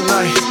Reebok ni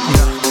Sonai,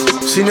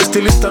 no. Sin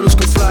estilista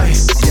luzco fly.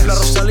 La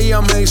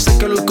Rosalía me dice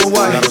que luzco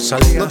guay.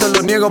 No te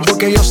lo niego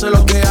porque yo sé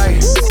lo que hay.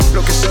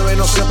 Lo que se ve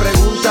no se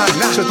pregunta.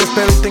 Yo te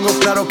espero y tengo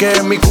claro que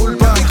es mi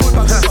culpa.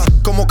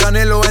 Como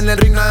Canelo en el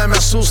ring nadie me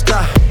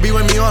asusta. Vivo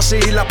en mi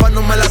oasis y la paz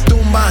no me la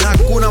tumba.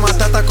 Hakuna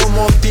Matata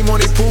como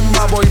Timon y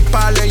Pumba. Voy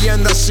pa'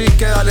 leyenda así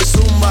que dale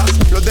zumba.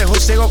 Los dejo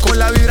ciego con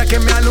la vibra que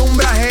me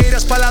alumbra.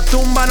 Heiras pa' la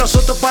tumba,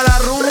 nosotros pa' la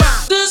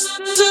rumba. This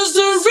is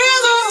the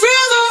rhythm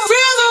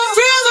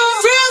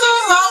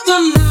of the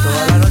night.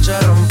 Toda la noche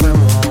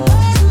rompemos,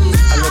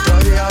 al otro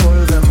día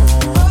volvemos.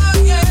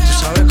 Tú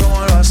sabes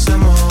cómo lo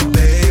hacemos,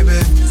 baby.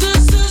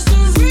 This is the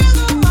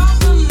rhythm of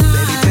the night.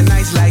 Baby,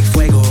 tonight's like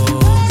fuego.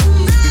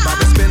 We bout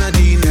to spend a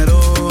dinero.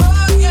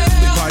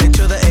 We party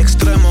to the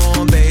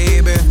extremo,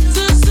 baby.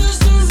 This is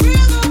the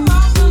rhythm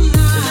of the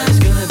night. Tonight's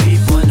gonna be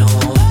bueno.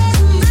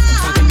 I'm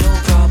talking no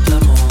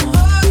problemo.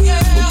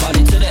 We'll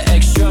party to the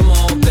extremo,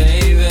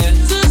 baby.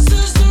 This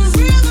is the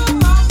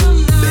rhythm of the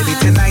night. Baby,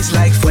 tonight's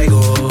like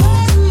fuego.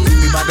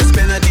 We bout to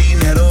spend a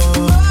dinero.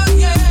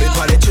 We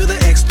party to the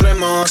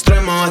extremo,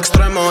 extremo,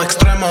 extremo,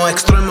 extremo,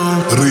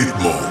 extremo.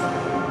 Ritmo.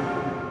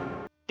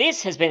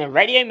 This has been a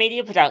Radio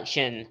Media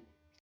production.